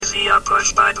a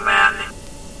push-button man,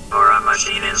 or a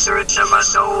machine in search of a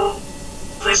soul.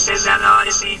 This is an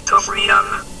odyssey to freedom,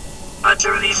 a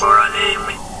journey for a name,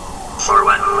 for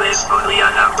one who is only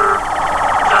a number,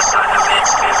 the son of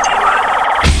X-51.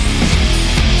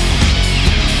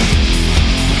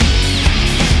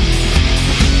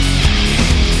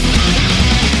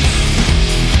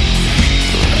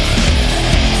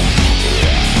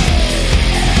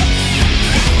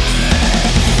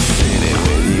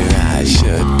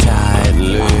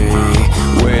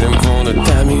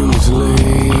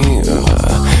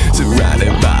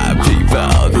 Surrounded by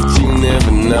people that you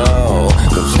never know,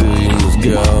 but still you must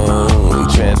go and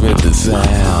transmit the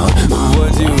sound of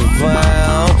what you have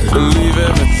found, and leave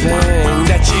everything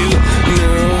that you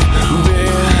knew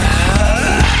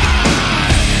behind.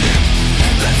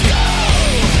 Let's go.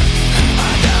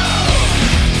 I know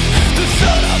the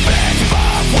son of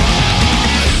X-51.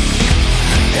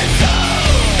 And so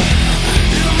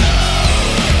you know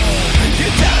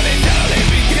your time is only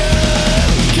begun.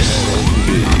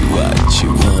 What you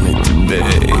want it to be?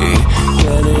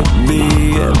 Can it be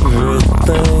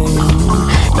everything?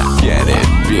 Now can it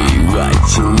be what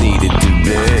you need it to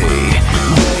be?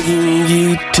 Begging you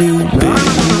to be.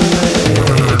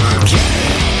 Can it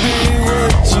be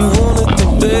what you want it to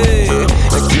be?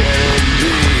 Can it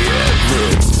be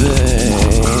everything?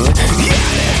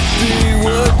 Can it be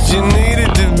what you need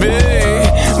it to be?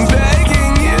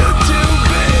 Begging you to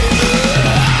be.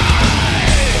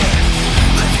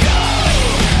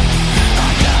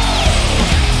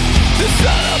 The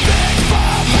son of X-51.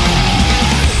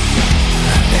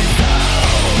 And so,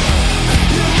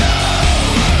 you know,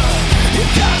 your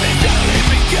time has only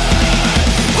begun.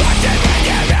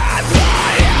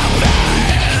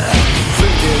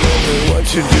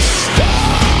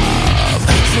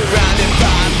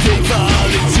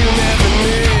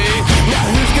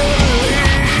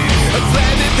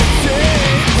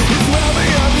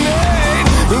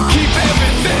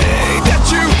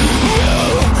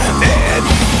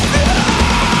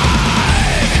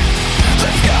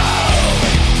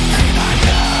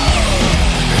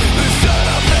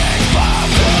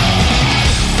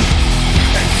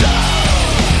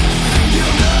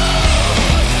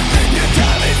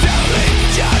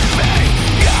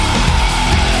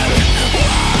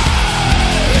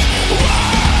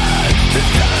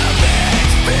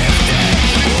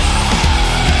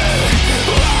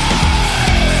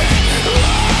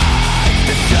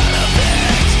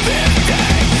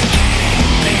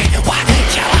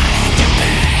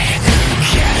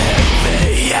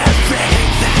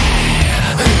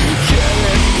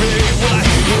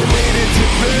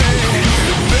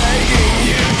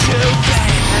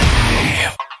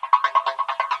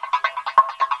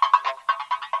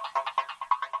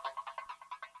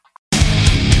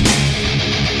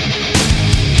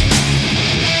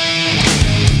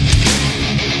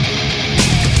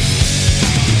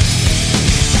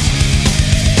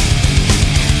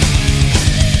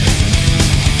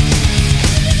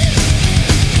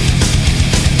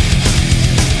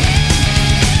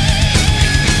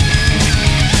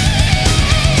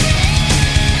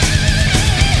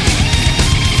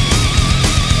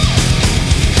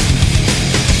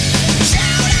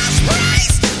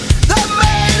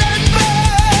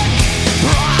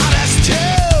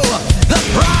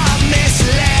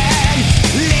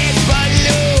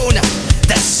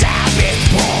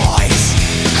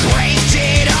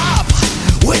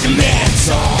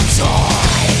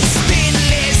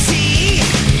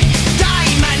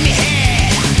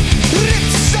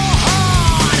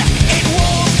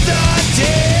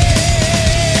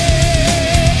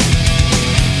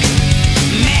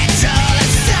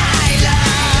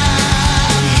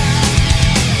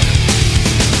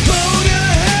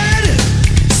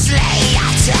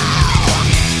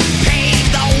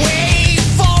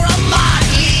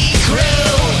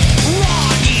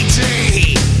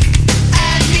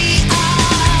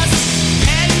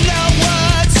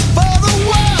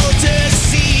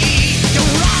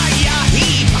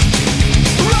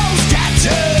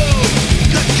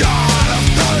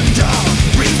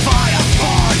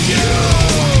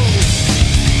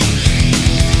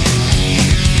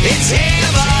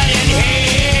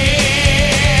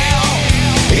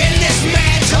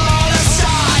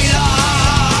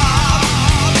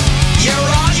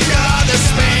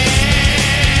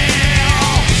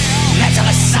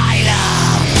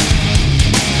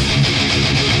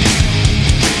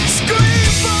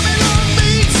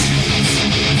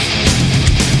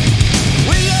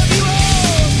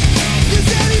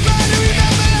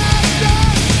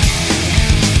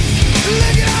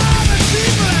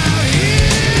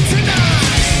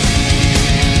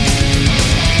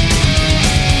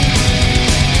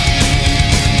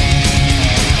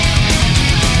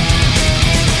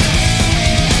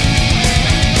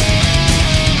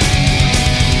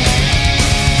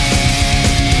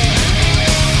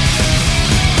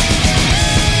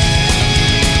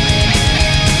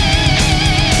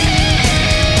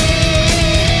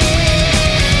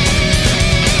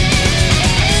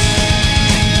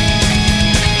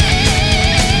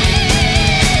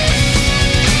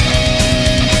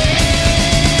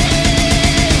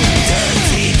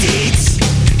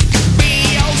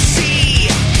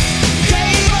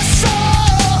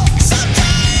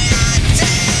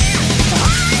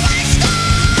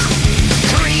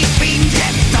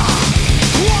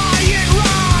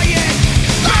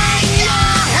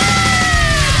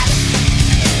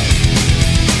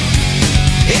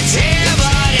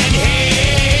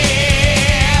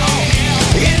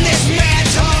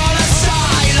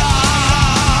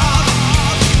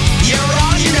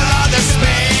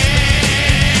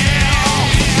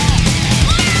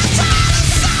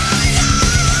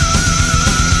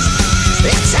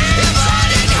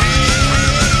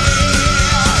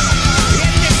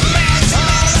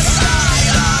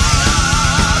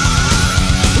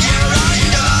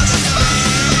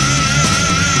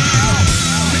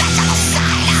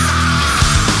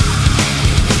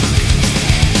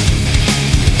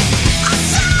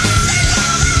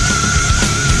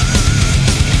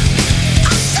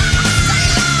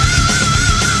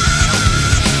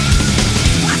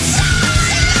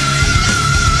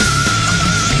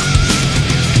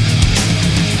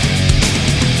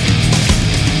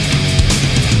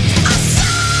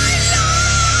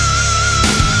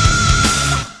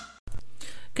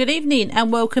 Good evening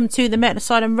and welcome to the Metal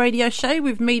Asylum radio show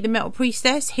with me, the Metal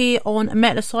Priestess, here on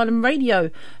Metal Asylum radio.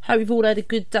 Hope you've all had a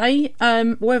good day.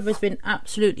 Weather's been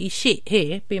absolutely shit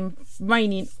here, been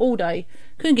raining all day,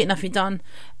 couldn't get nothing done.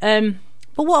 But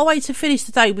what a way to finish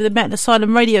the day with the Metal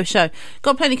Asylum radio show.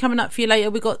 Got plenty coming up for you later.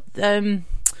 We've got the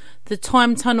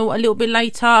time tunnel a little bit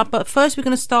later, but first we're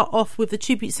going to start off with the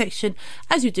tribute section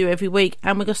as we do every week,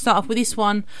 and we're going to start off with this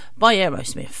one by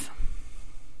Aerosmith.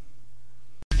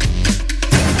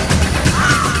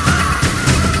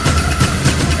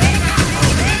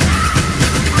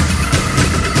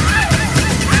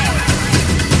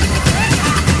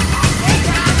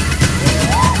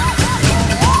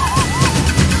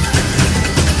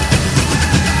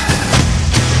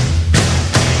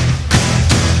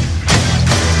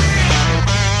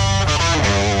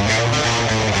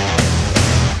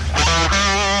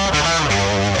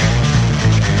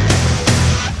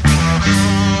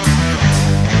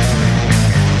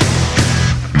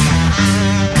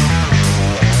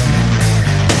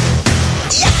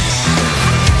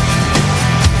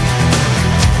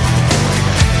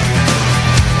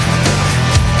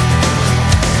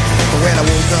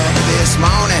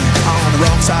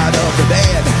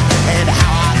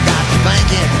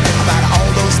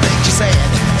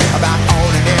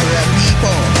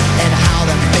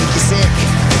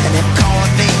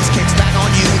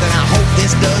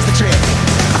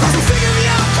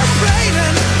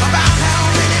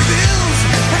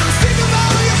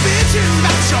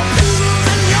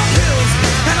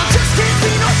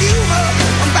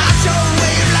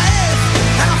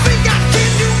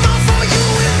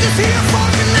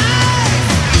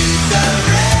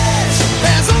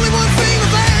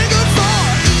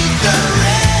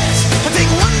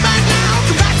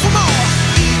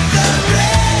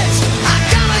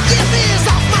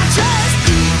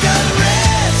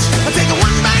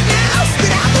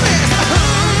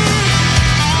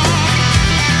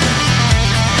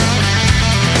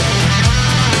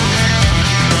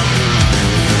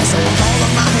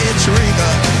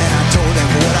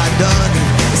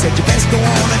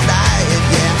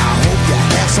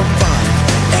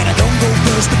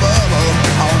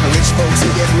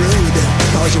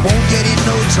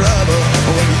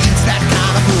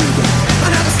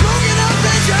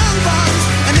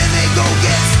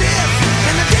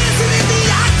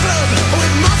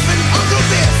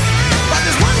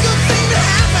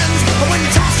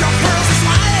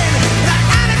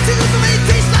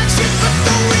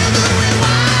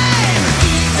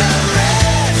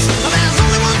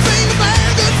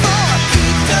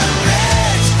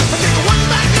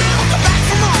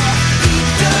 Eat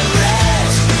the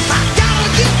rich. I gotta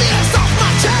get this off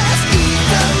my chest. Eat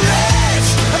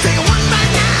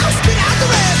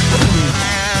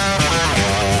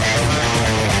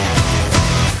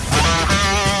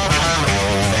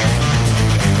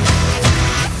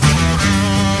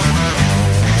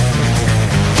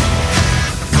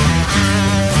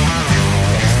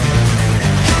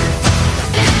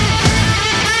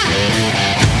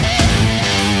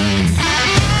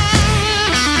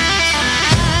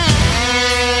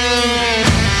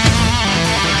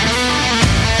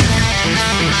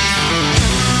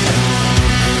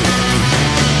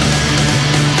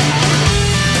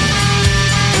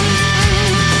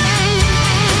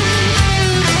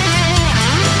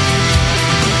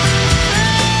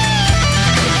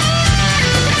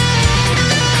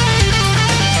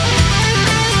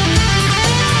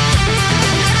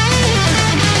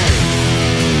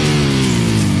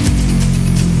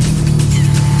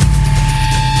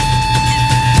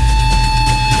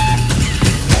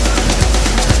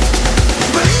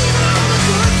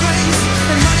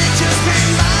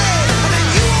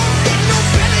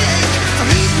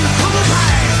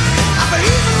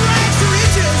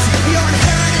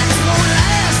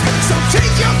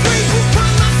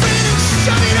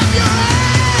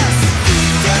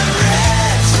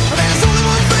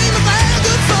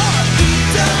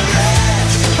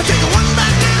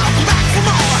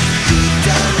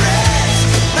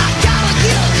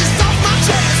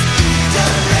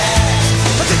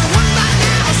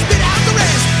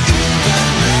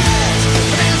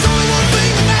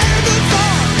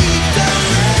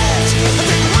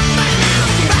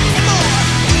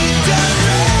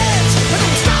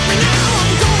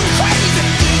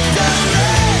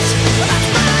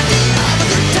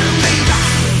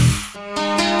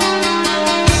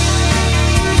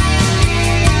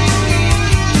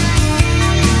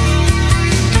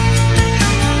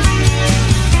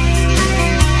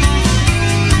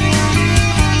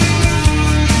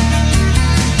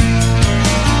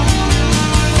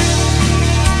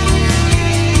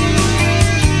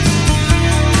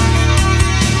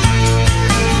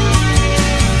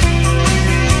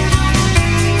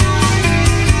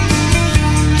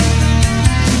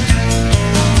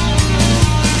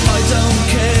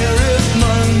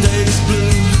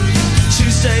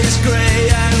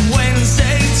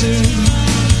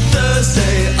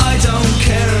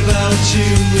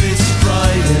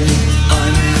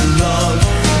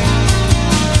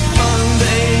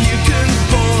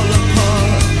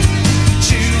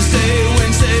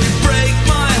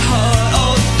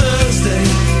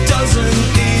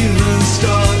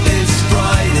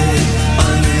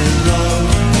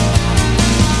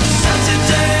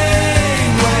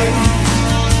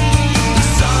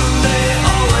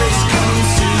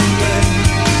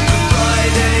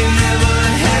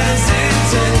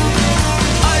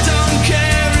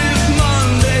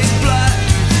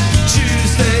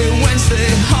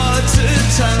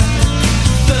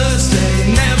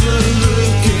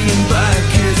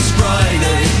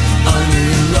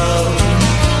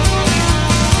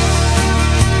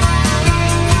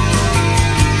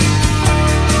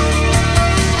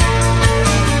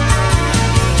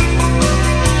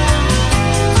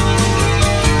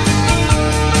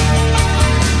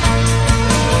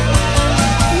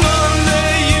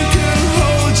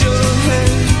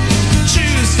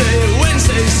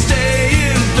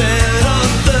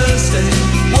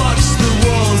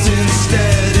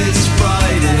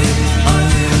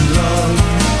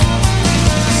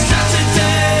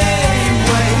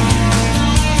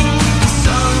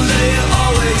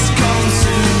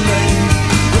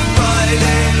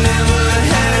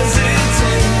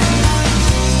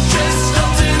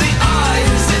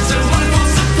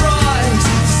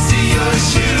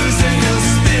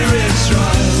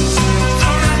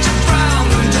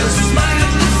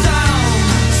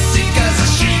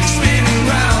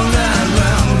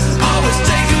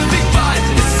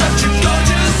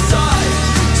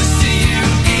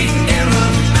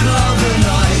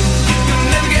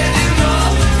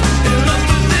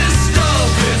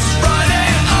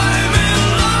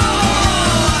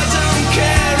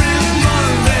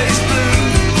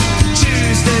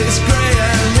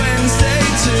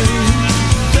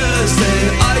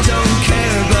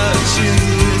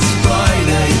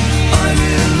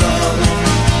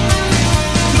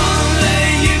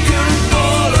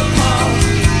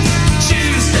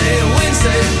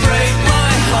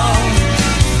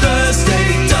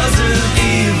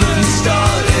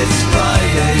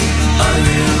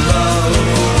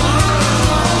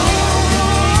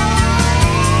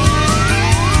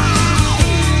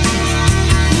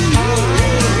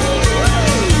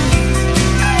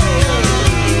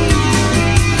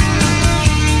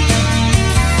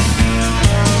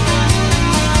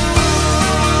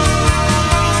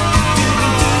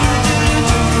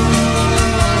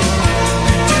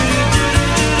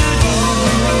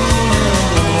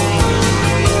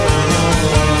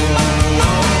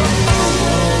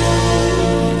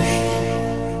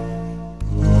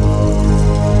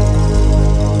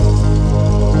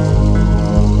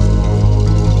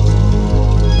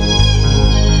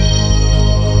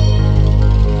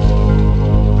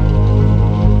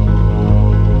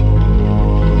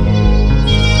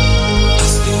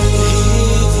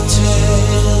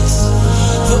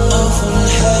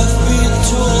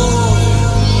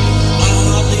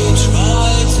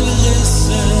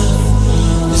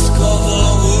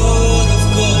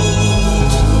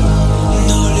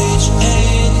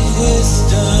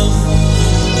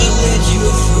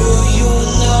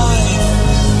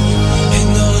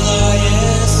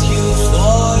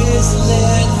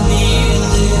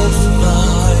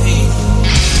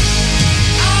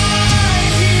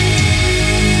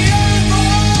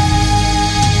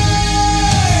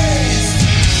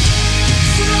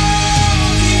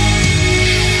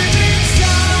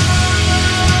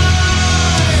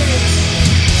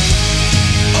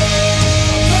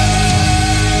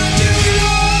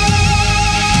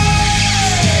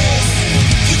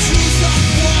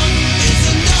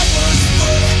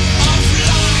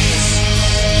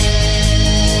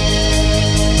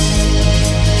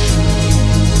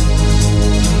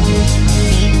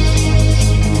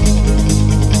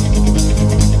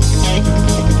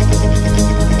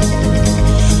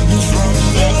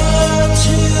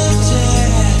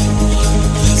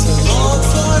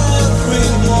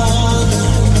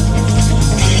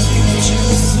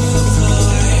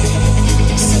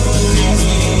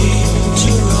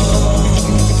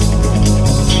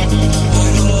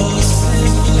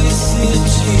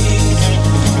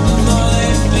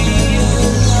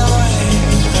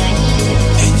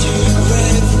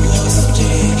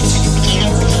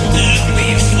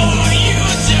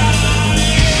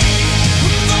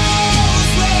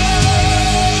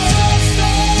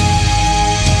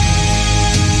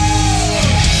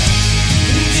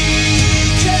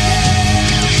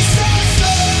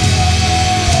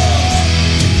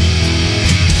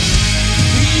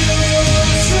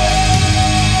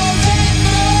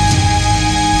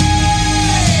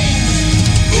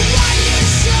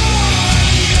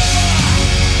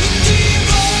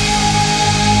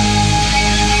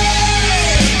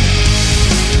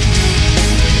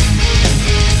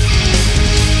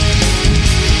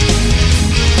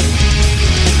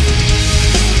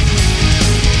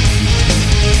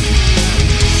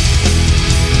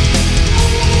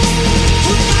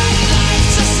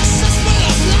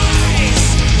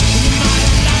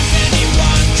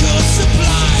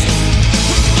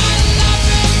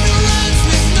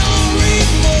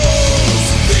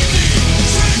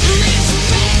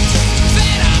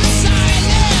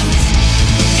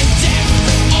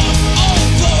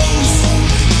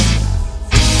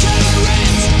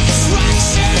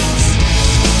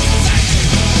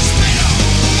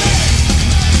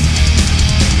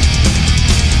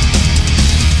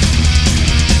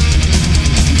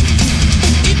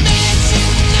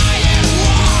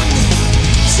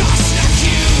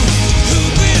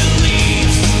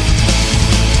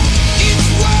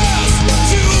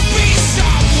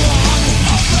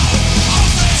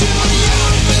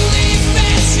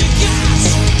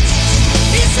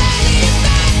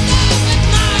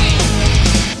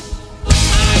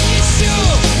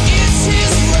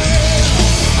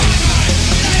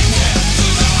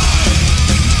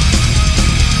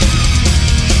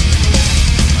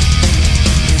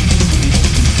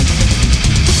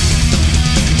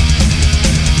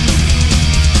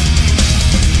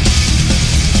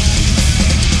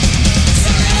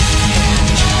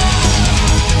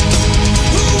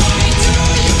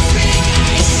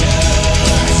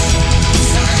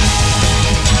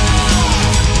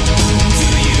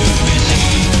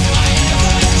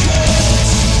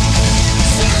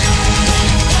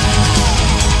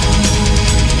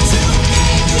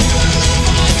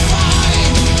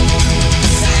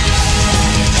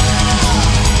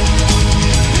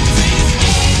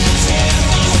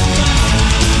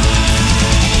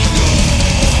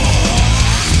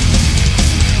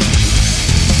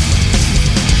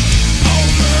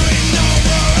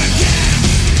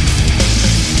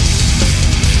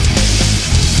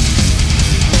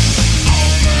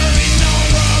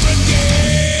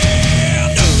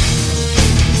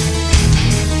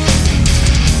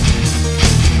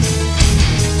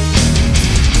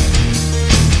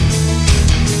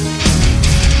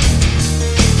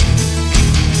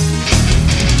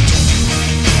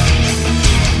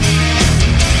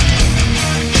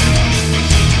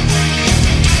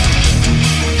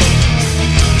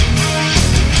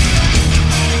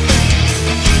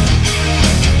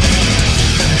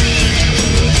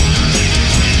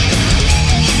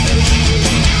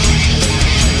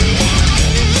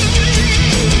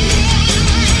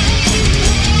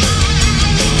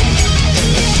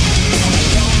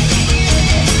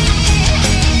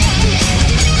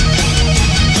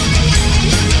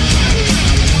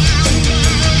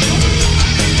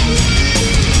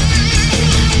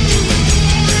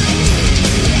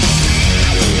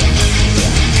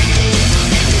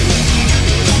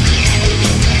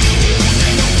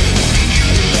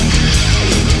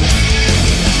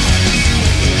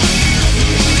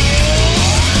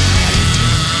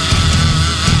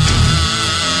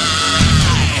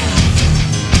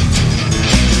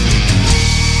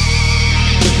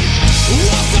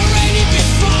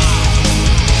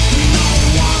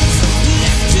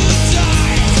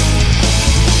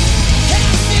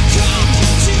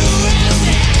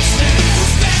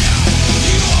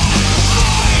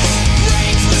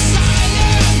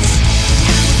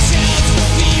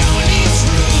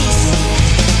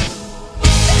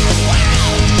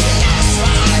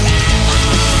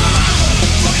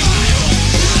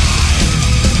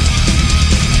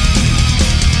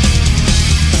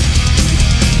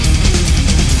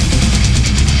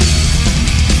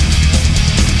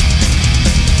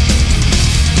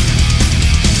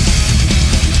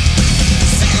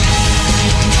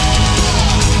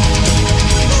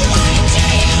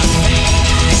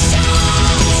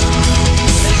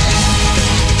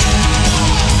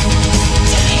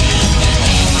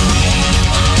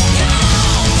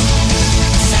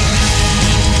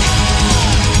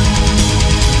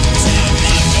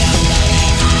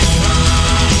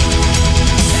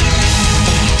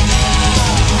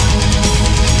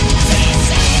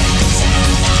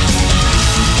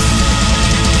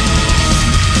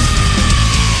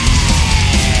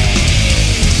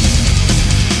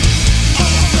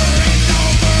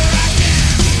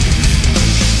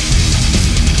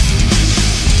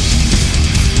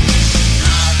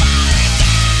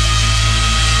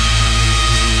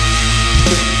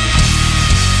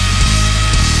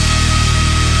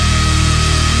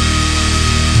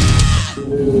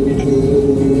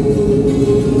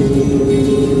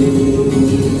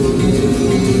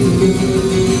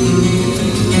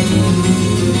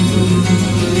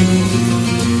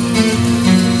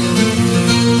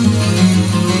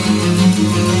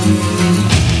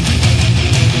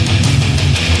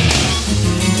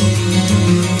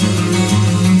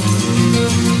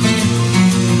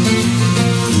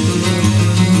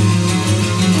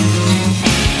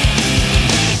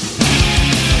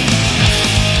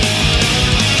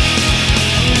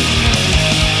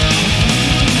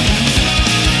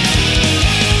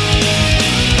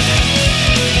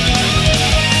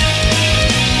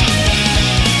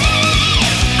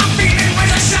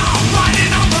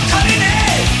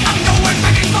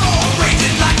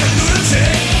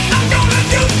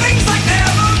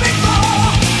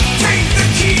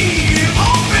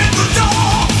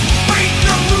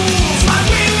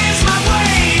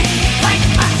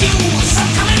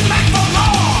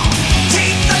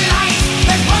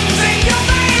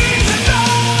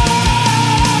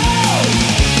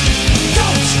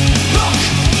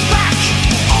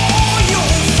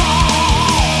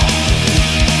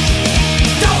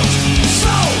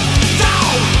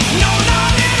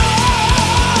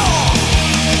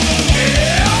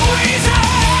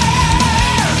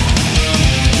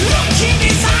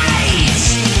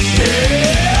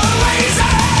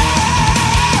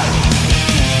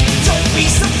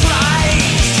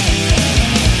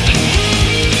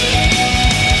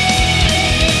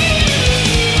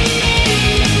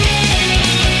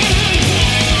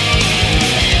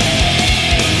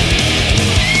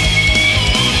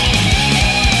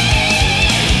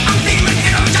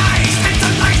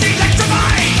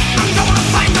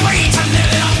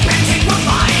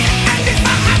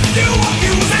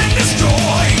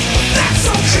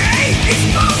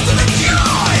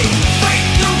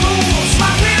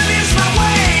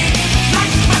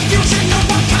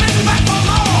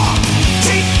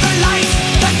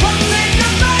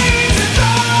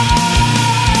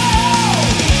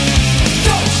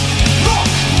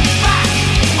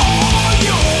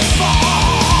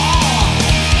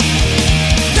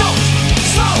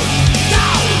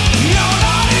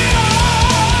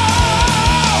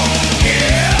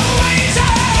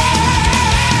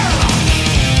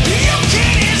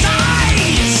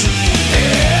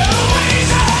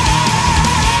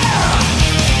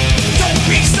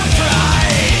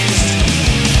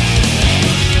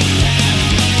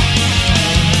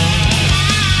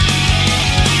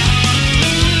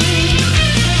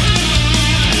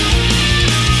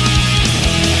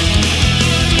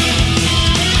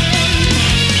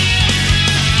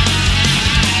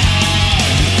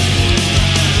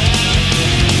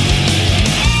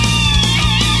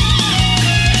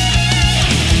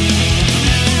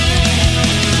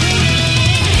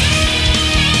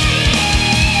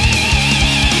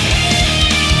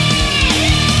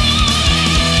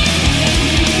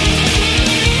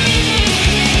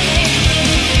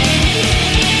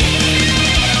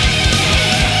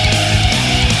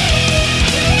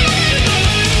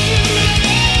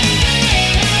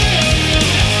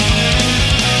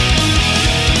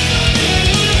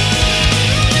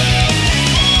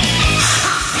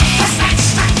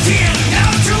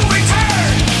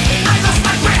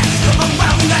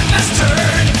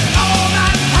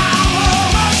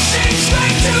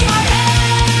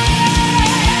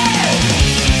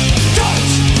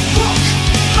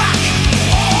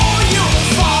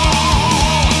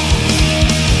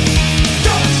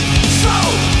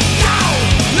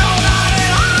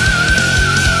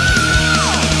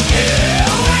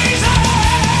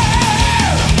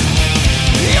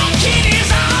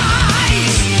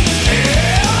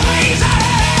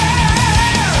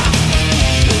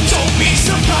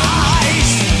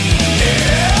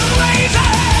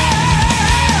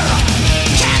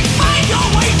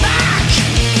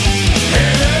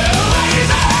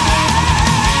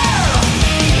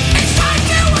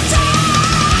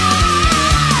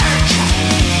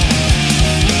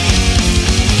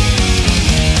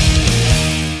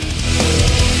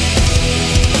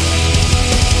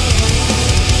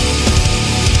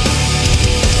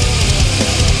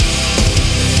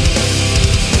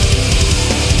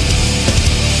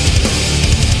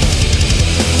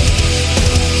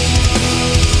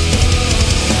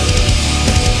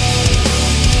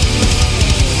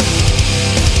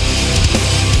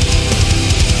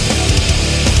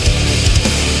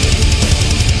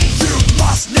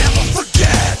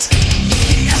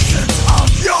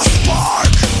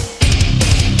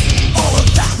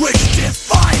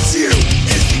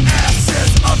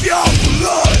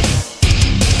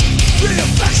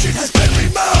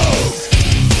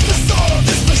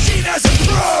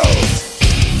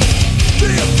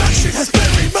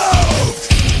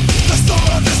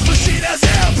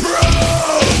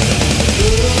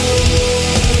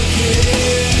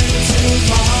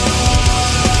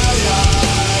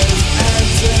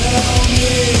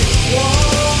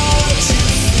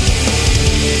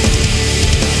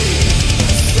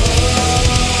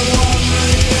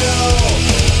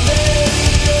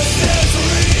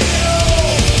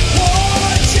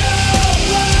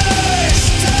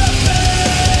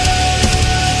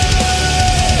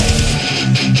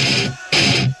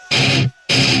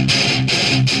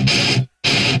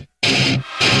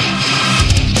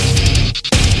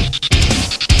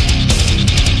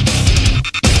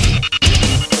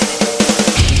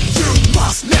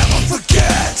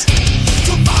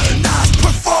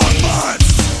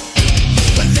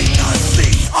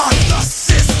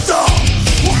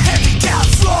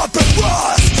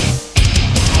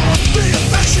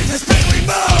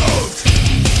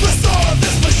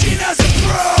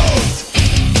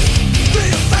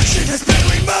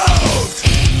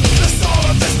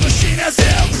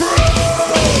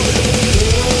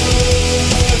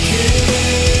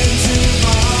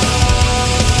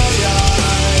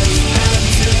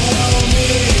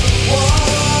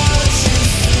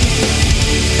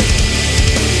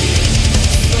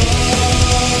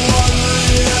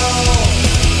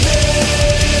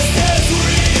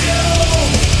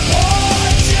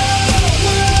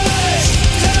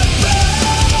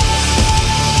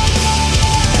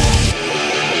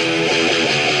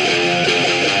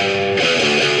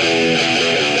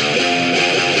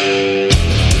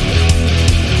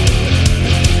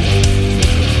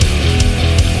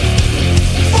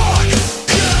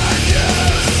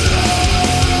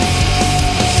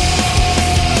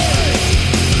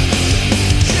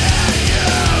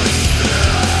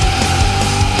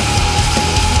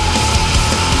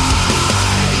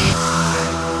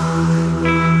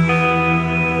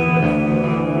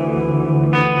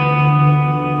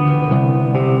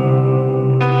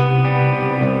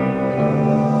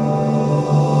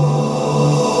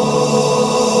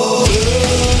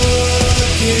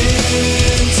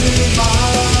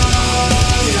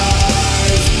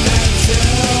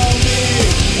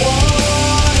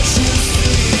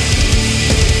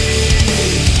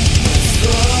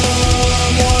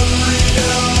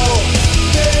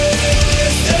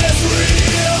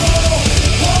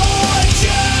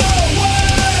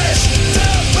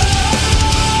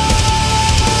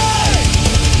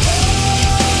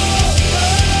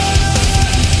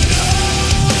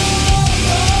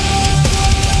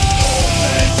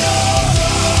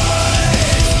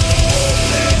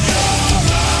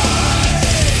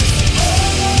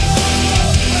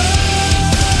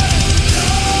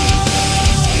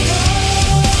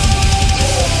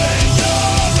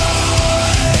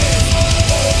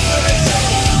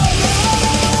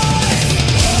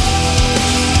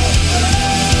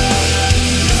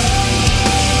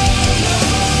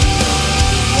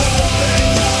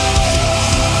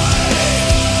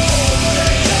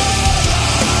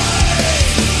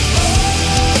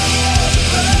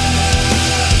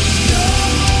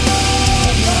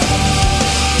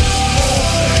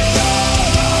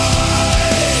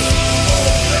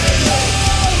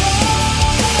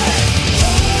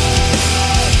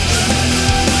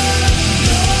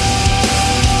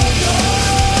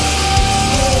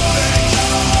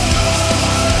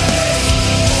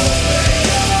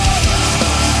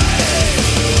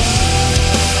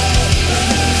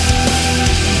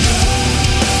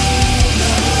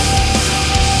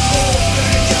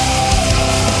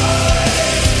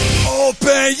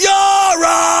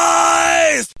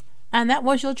And that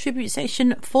was your tribute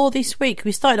section for this week.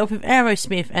 We started off with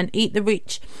Aerosmith and Eat the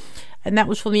Rich, and that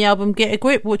was from the album Get a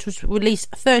Grip, which was released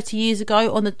 30 years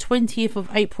ago on the 20th of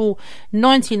April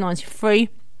 1993.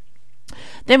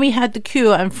 Then we had The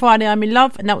Cure and Friday I'm in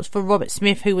Love, and that was for Robert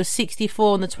Smith, who was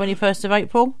 64 on the 21st of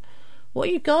April. What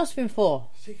are you gasping for?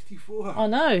 64. I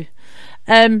know.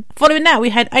 Following that, we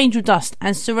had Angel Dust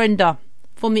and Surrender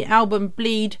from the album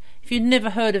Bleed. If you've never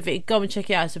heard of it, go and check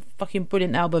it out. It's a fucking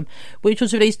brilliant album, which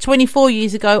was released 24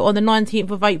 years ago on the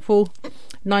 19th of April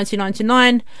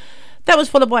 1999. That was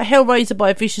followed by Hellraiser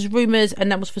by Vicious Rumours,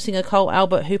 and that was for singer Cole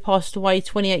Albert, who passed away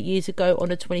 28 years ago on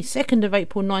the 22nd of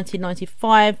April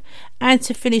 1995. And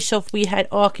to finish off, we had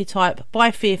Archetype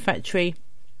by Fear Factory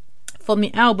from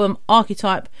the album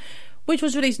Archetype, which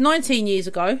was released 19 years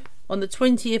ago on the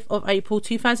 20th of April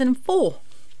 2004.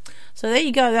 So there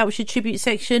you go, that was your tribute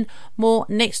section. More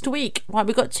next week. Right,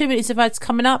 we've got 2 minutes of ads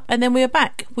coming up, and then we're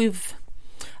back with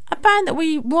a band that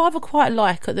we rather quite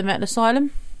like at the Metal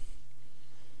Asylum.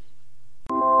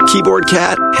 Keyboard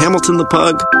Cat, Hamilton the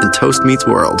Pug, and Toast Meets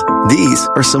World. These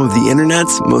are some of the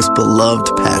internet's most beloved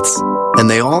pets. And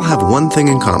they all have one thing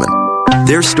in common.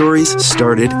 Their stories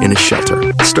started in a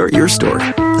shelter. Start your story.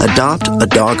 Adopt a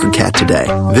dog or cat today.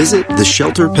 Visit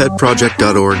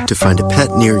theshelterpetproject.org to find a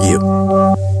pet near you.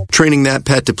 Training that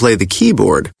pet to play the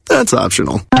keyboard, that's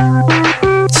optional.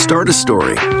 Start a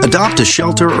story. Adopt a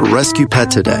shelter or rescue pet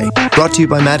today. Brought to you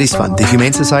by Maddie's Fund, the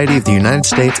Humane Society of the United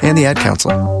States, and the Ad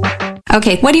Council.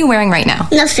 Okay, what are you wearing right now?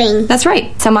 Nothing. That's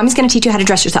right. So mommy's going to teach you how to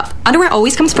dress yourself. Underwear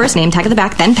always comes first, name tag at the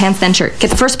back, then pants, then shirt. Get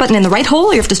the first button in the right hole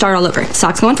or you have to start all over.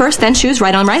 Socks going first, then shoes,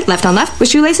 right on right, left on left. With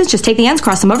shoelaces, just take the ends,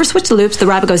 cross them over, switch the loops, the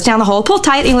rabbit goes down the hole, pull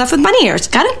tight, and you're left with bunny ears.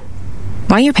 Got it?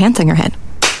 Why are your pants on your head?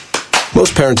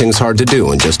 Most parenting is hard to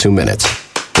do in just 2 minutes.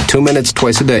 But 2 minutes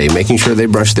twice a day making sure they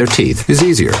brush their teeth is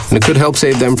easier, and it could help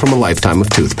save them from a lifetime of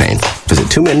tooth pain. Visit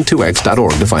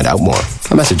 2min2x.org to find out more.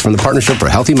 A message from the Partnership for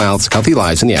Healthy Mouths, Healthy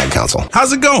Lives, and the Ad Council.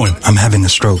 How's it going? I'm having a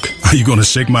stroke. Are you going to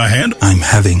shake my hand? I'm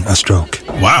having a stroke.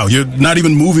 Wow, you're not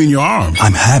even moving your arm.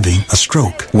 I'm having a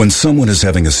stroke. When someone is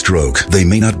having a stroke, they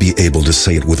may not be able to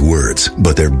say it with words,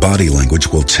 but their body language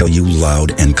will tell you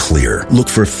loud and clear. Look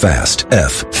for FAST.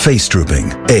 F, face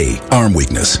drooping. A, arm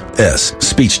weakness. S,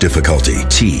 speech difficulty.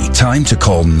 T, time to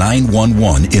call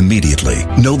 911 immediately.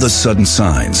 Know the sudden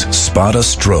signs. Spot a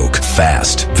stroke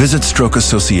fast. Visit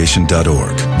strokeassociation.org.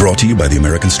 Brought to you by the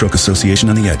American Stroke Association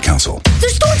and the Ad Council. The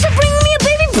storks are bringing me a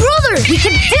baby brother. We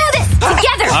can do this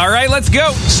together. All right, let's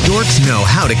go. Storks know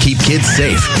how to keep kids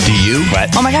safe. Do you?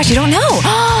 What? Oh my gosh, you don't know.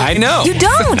 I know. You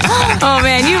don't. Oh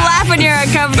man, you laugh when you're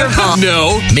uncomfortable.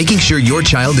 No. Making sure your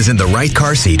child is in the right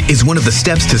car seat is one of the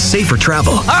steps to safer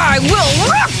travel. I will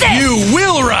rock this. You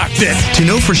will rock this. To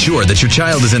know for sure that your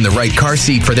child is in the right car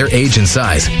seat for their age and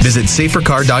size, visit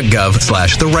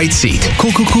safercar.gov/the right seat.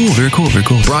 Cool. Very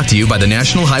cool. Brought to you by the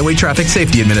National Highway Traffic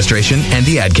Safety Administration and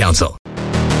the Ad Council.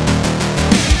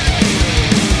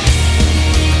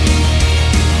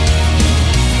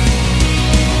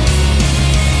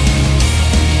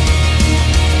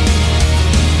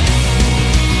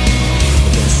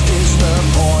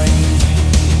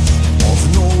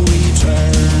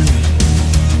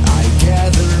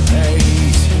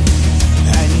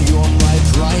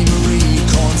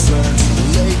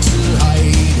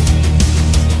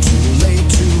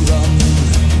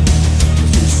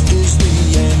 This is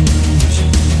the end.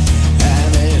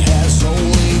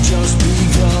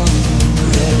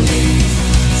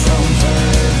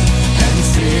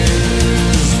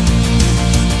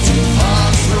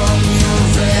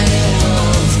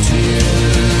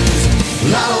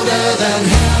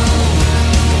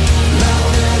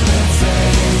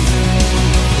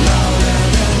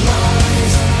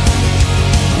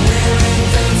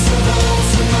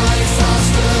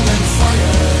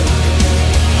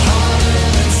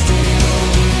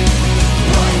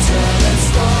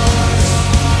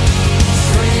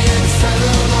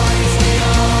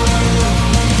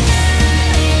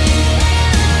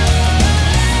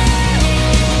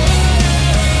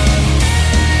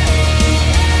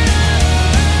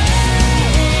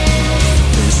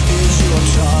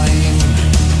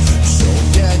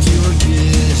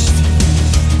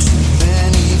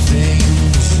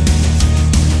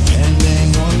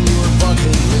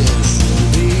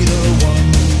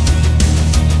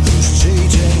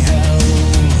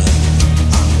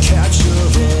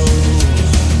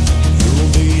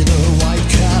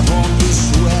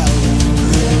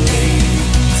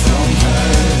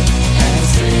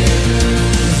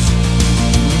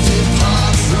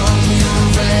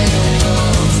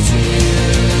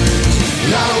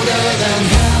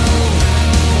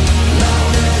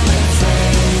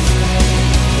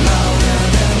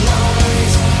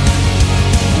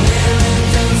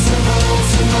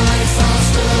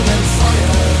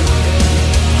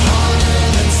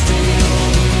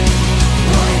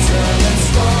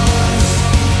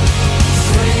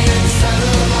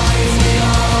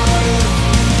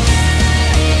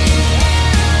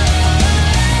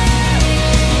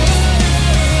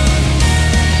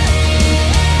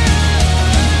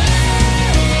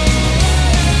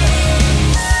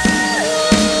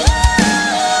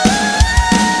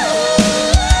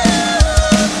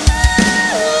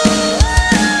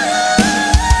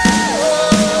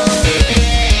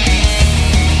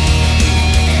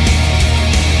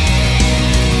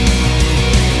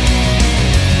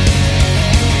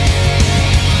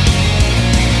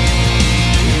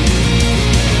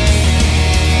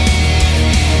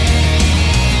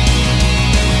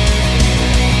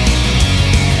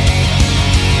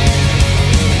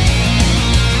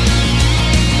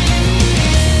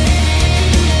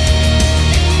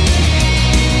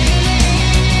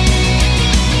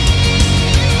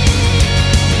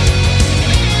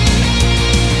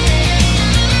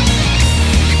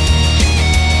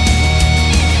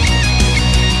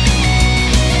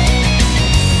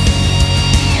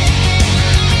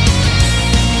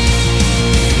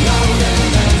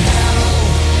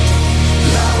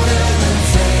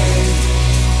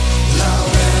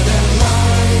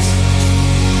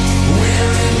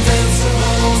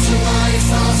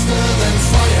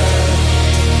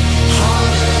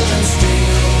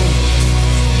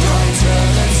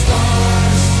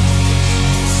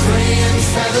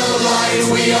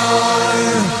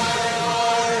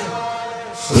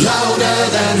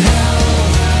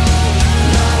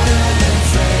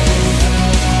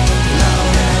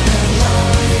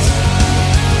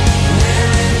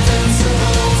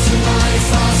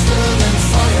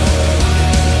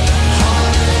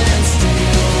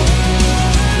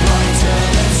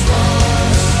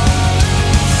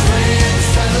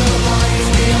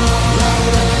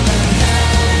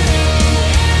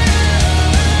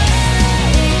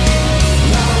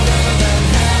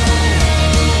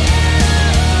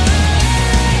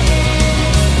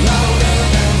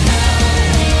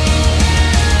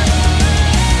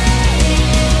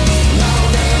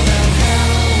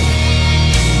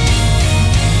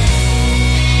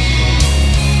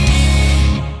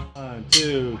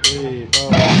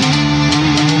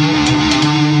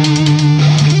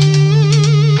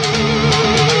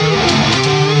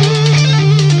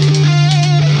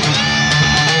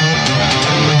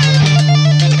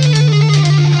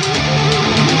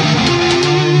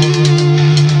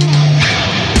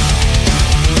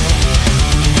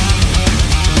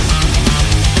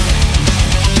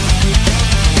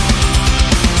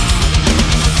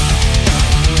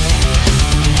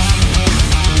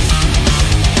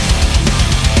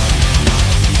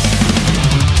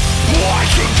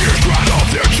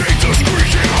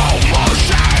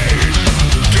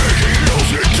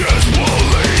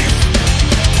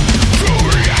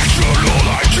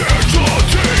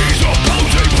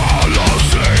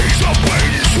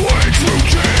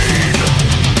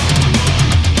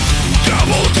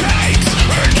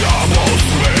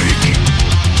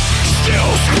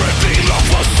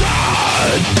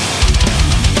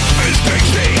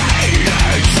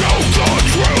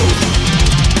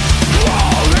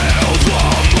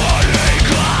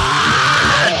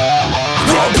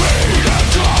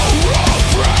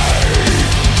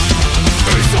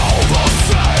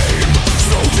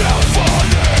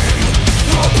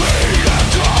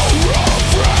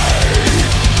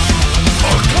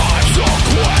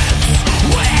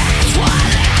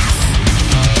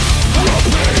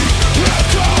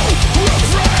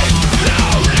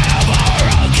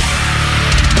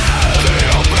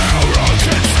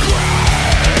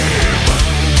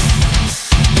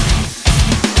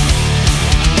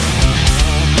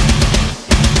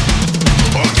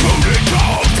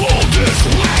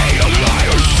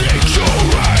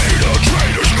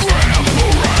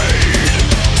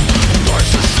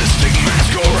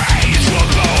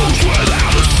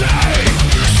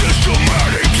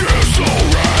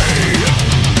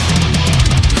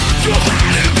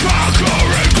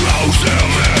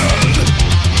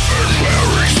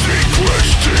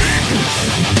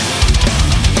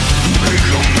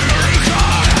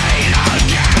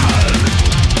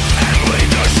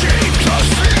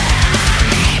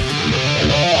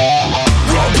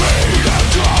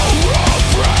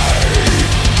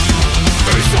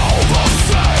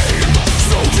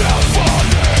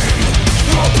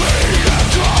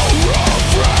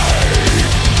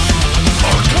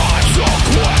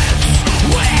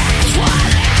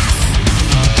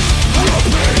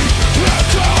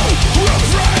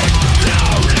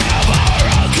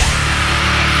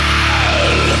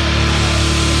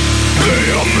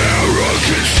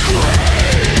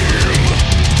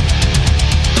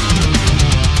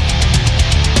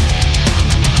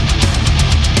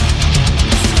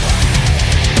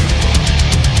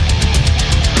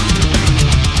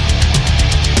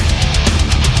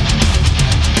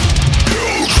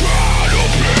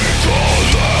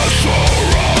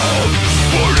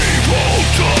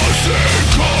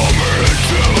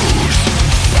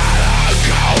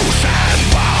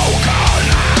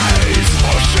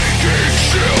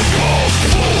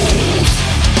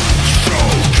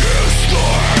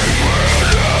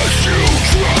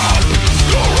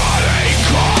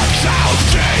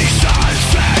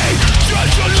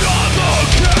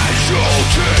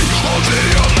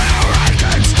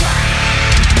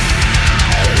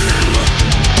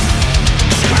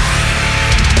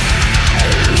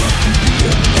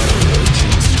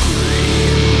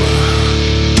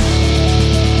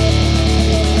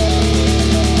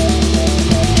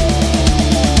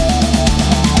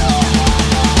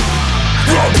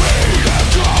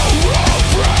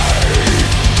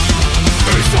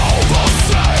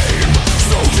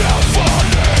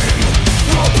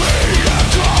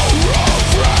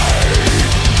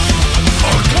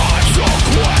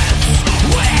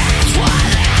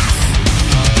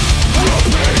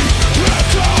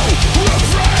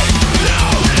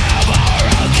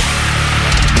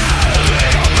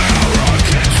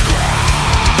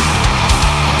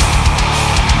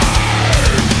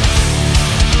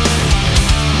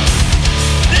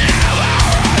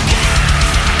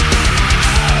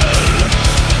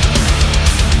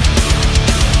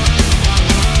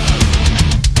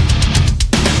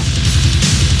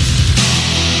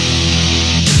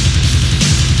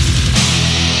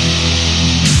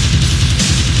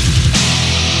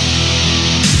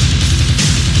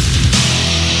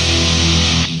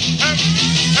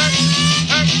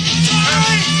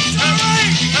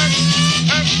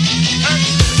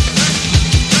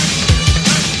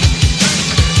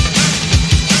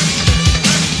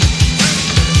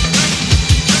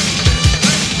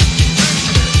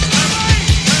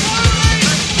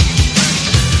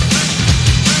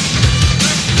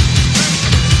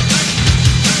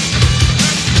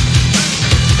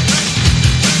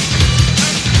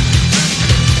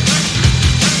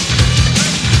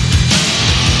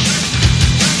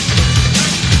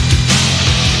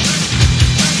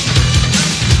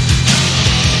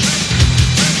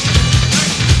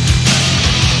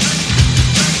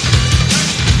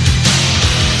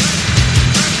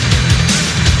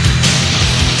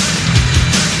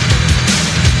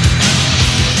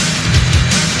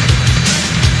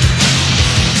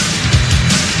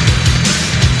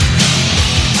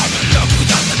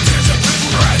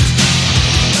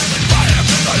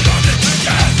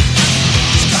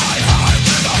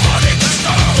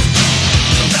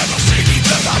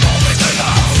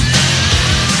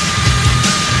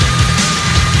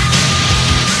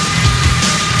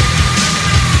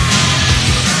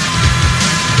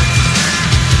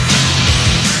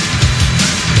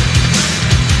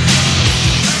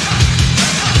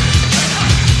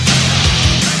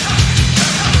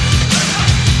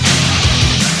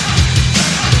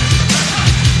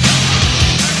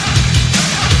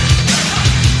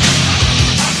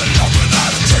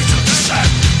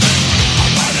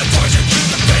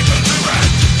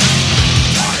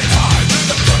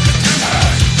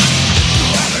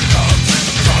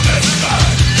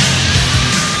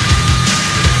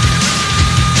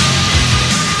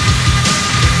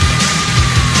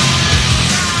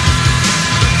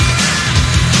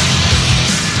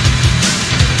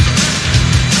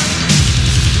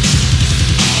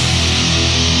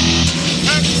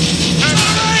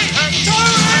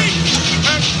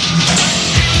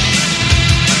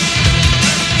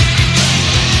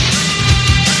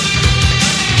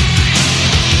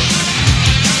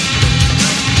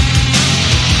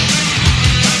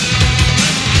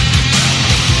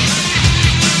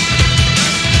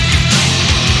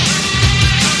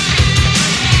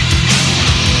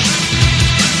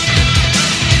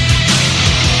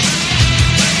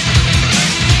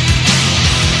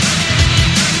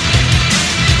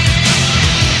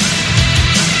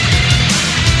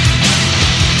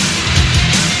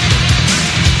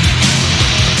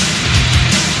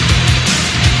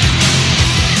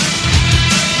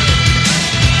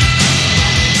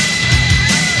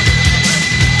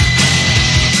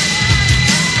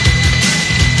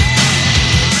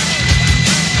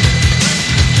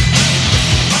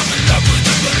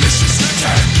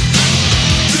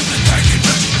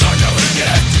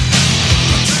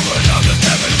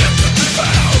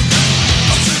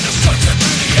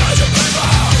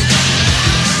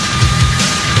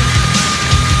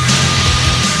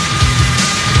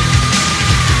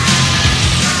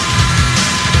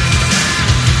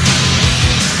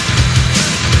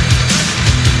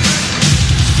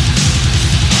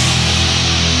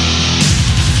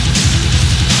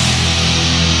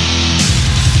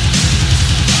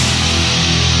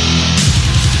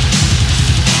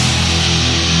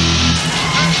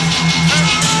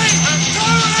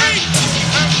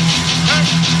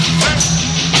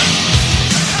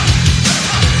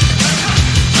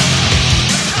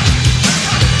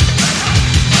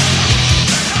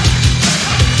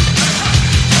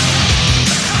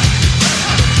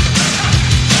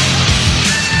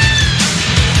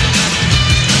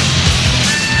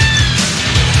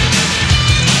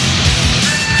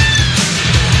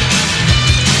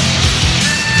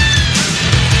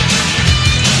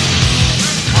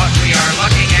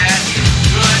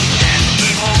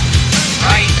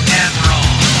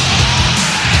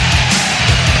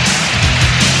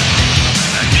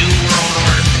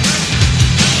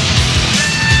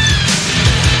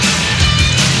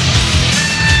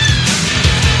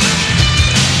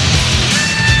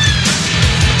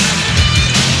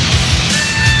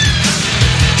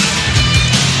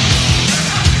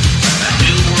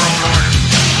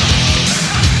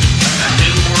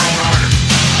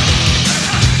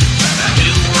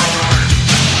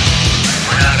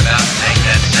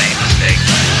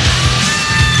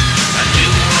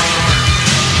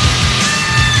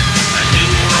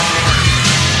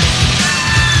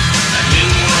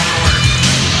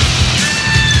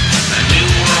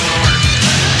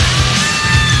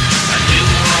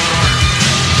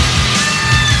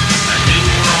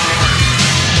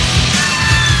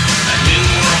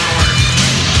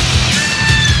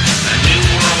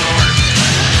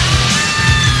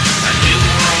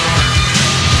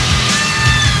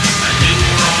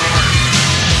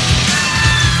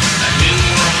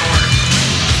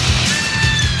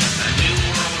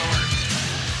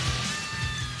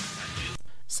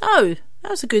 So that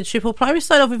was a good triple play. We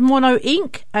started off with Mono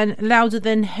Inc. and Louder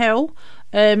Than Hell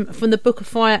from the Book of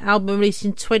Fire album released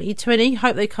in 2020.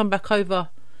 Hope they come back over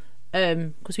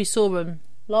because we saw them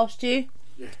last year.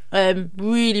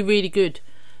 Really, really good.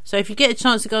 So if you get a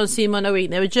chance to go and see Mono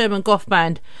Inc., they're a German goth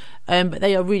band, but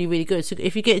they are really, really good. So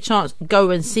if you get a chance,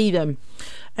 go and see them.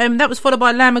 That was followed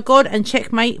by Lamb of God and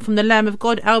Checkmate from the Lamb of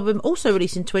God album, also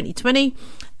released in 2020.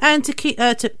 And to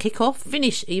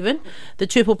finish the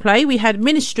triple play, we had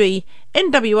Ministry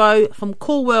NWO from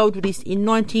Core World, released in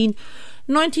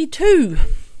 1992.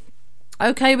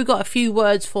 Okay, we got a few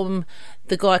words from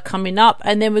the guy coming up,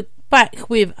 and then we're back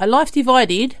with A Life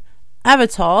Divided,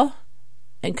 Avatar,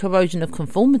 and Corrosion of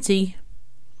Conformity.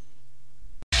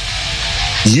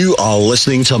 You are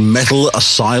listening to Metal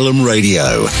Asylum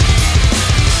Radio.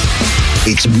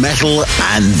 It's metal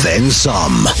and then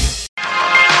some.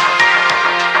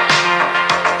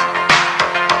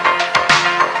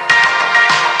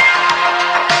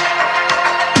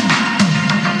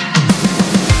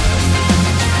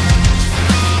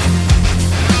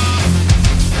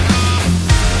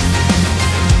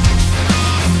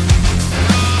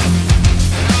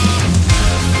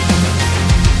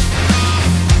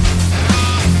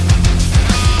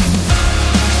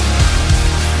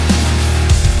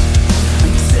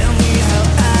 Tell me how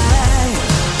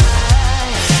I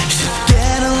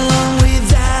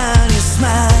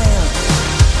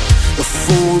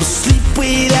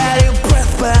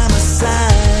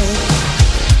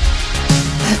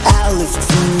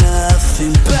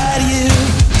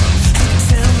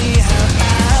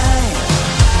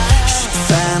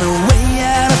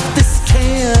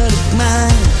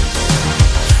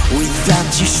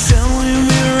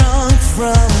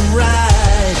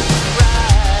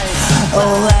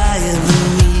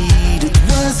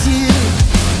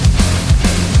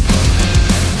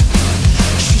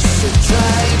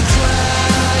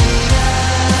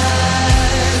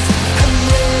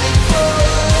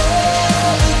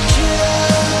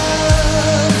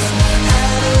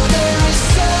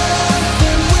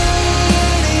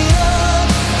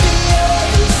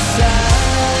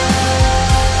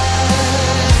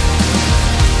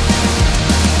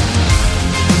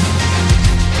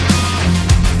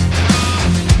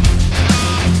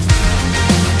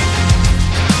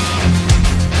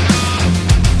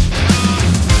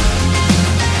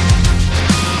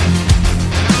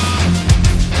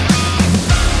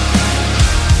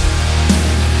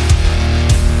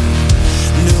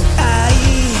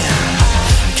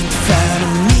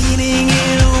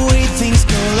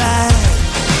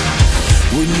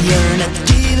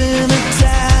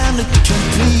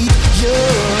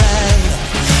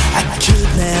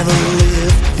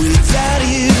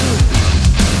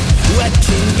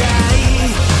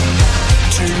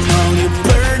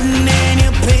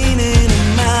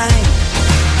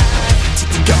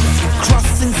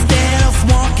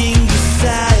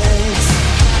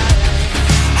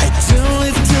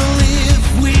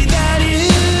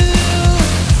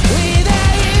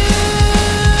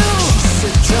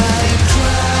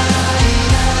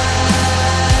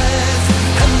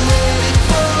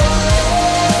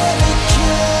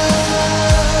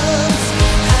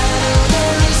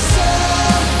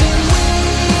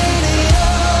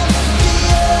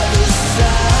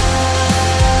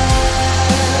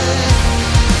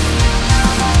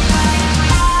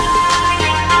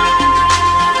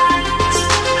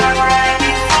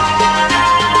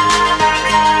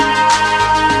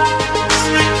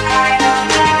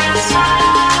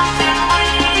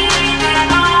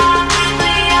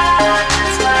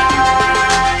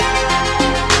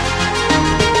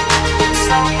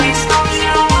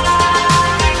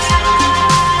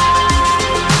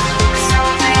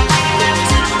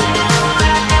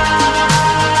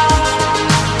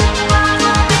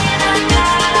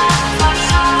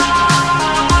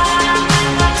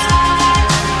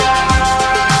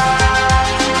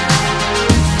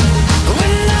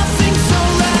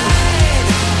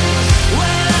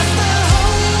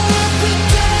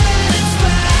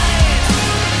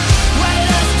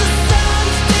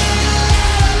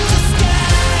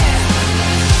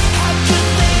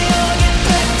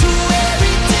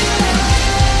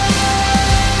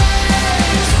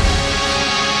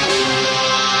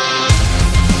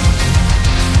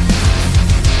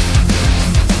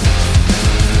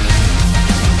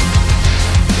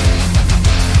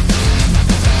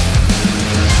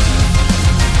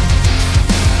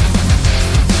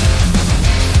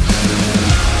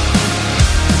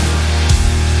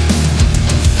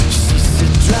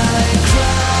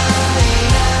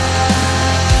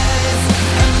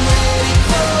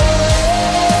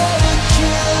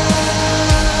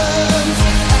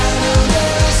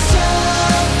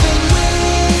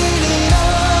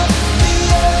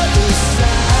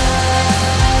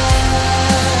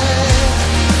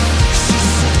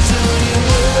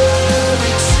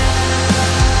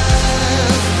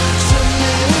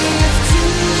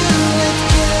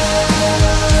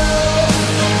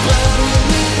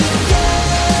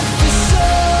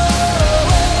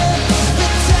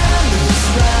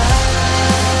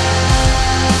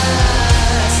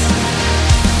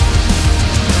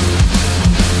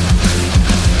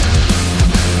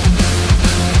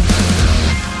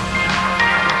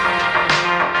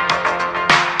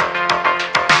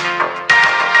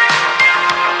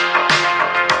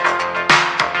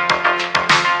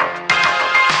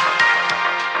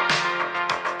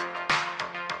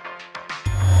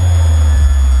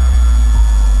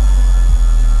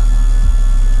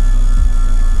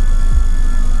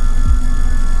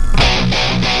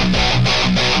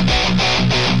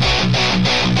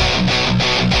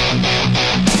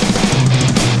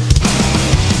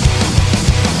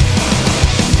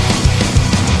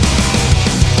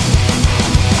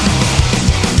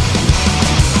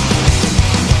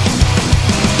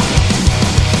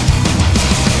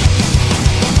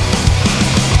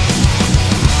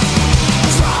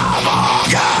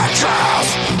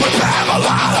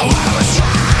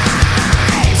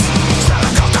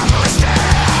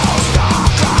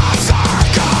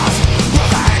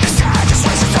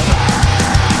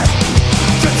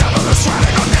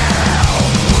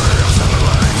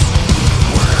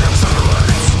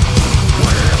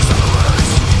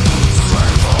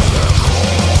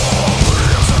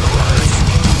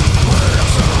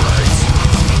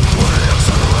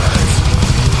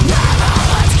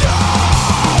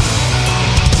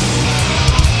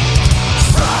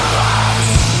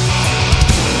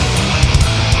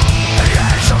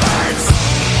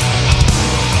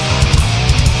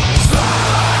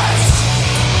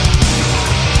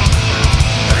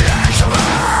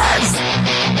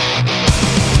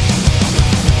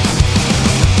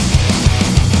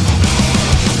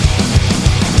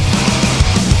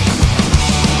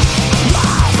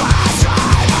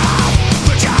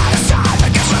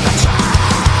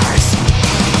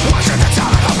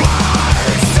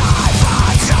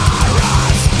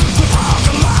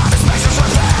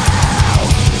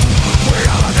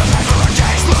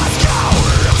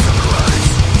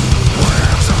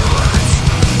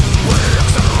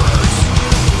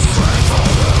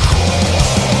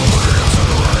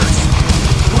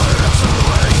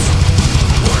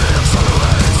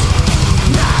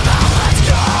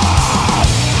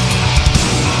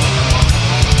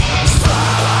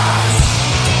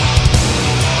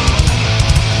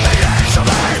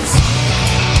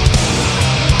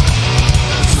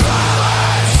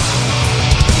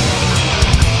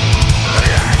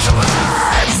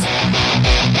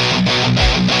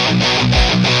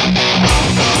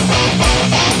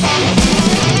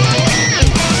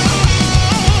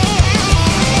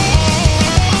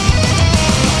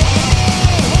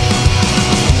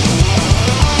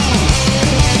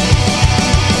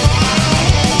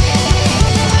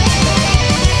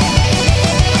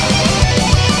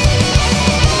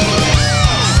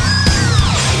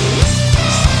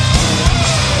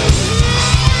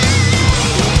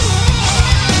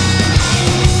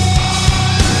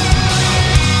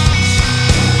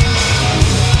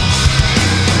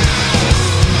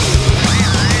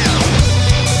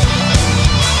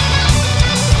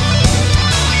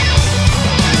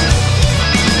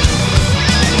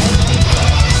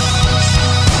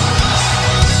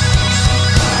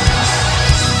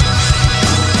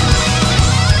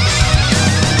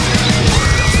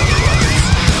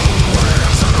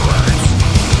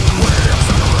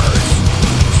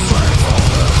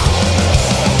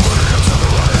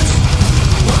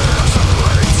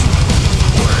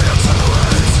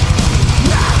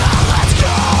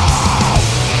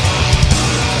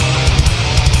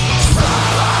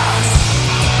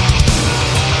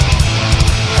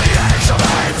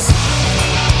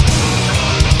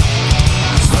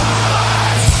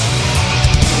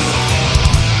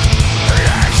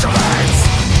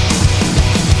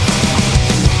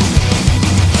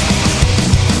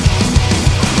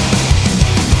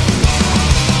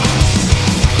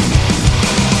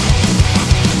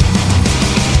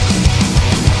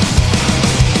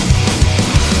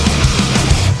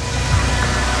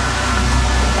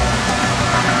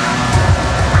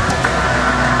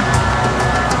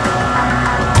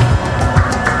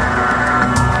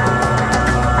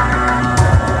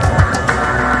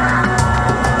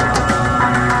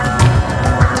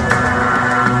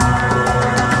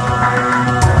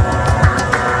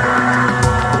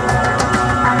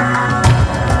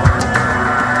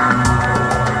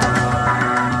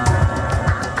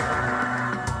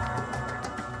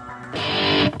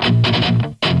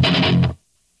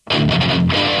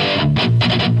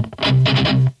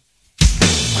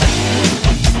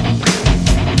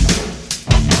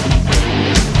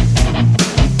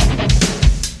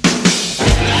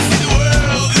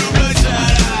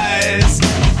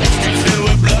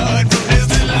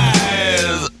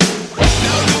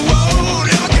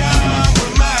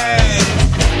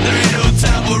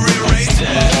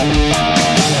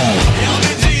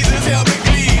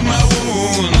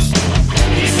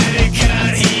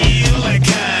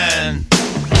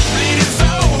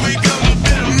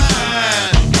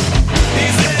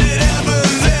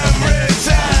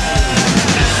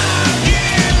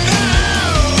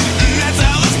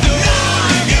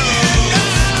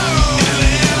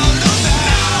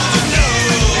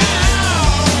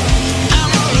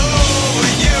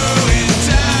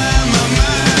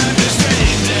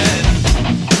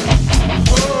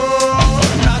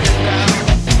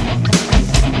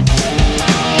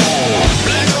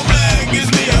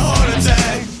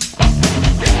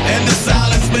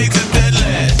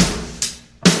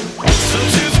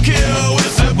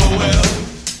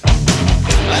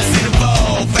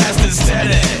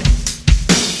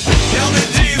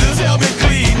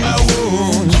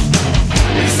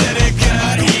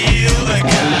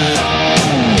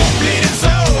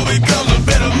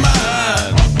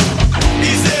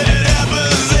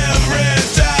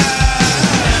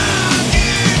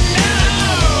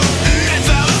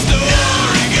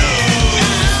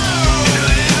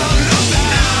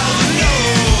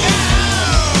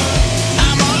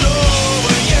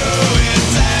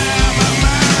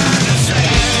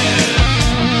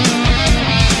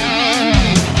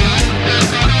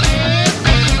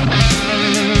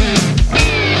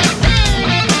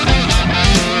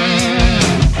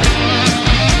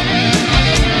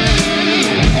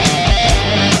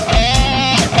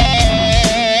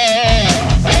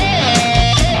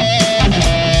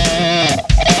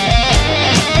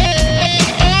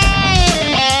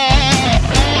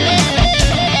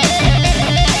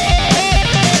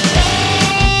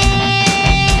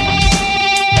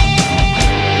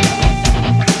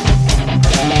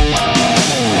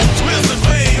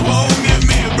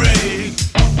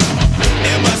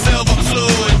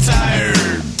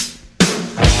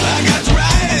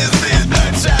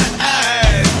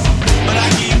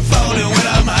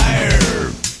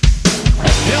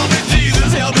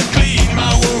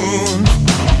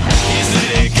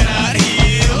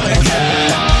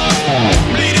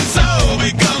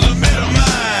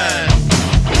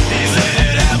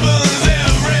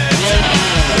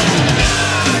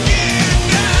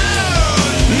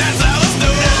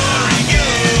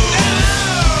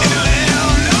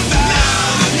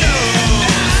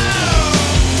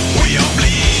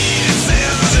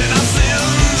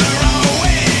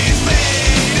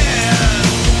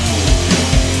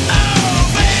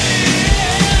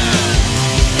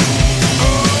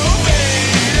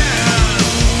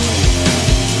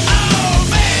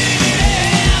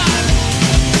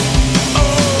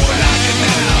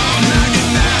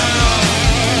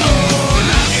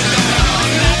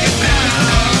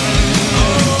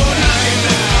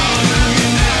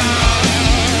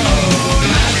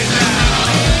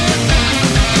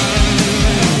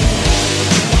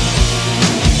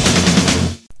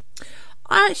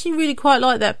actually really quite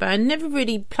like that band. Never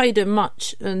really played them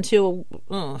much until,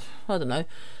 I don't know,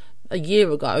 a year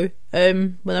ago,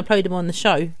 when I played them on the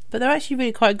show. But they're actually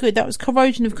really quite good. That was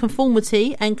Corrosion of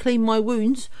Conformity and Clean My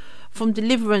Wounds from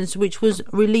Deliverance, which was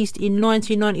released in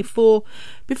 1994.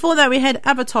 Before that, we had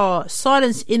Avatar,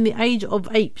 Silence in the Age of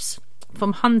Apes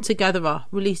from Hunter Gatherer,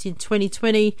 released in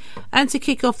 2020. And to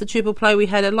kick off the triple play, we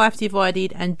had A Life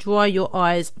Divided and Dry Your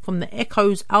Eyes from the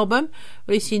Echoes album,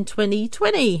 released in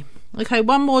 2020. Okay,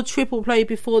 one more triple play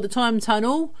before the time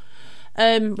tunnel.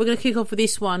 We're going to kick off with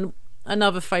this one,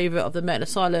 another favourite of the Metal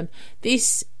Asylum.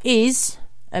 This is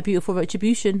A Beautiful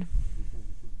Retribution.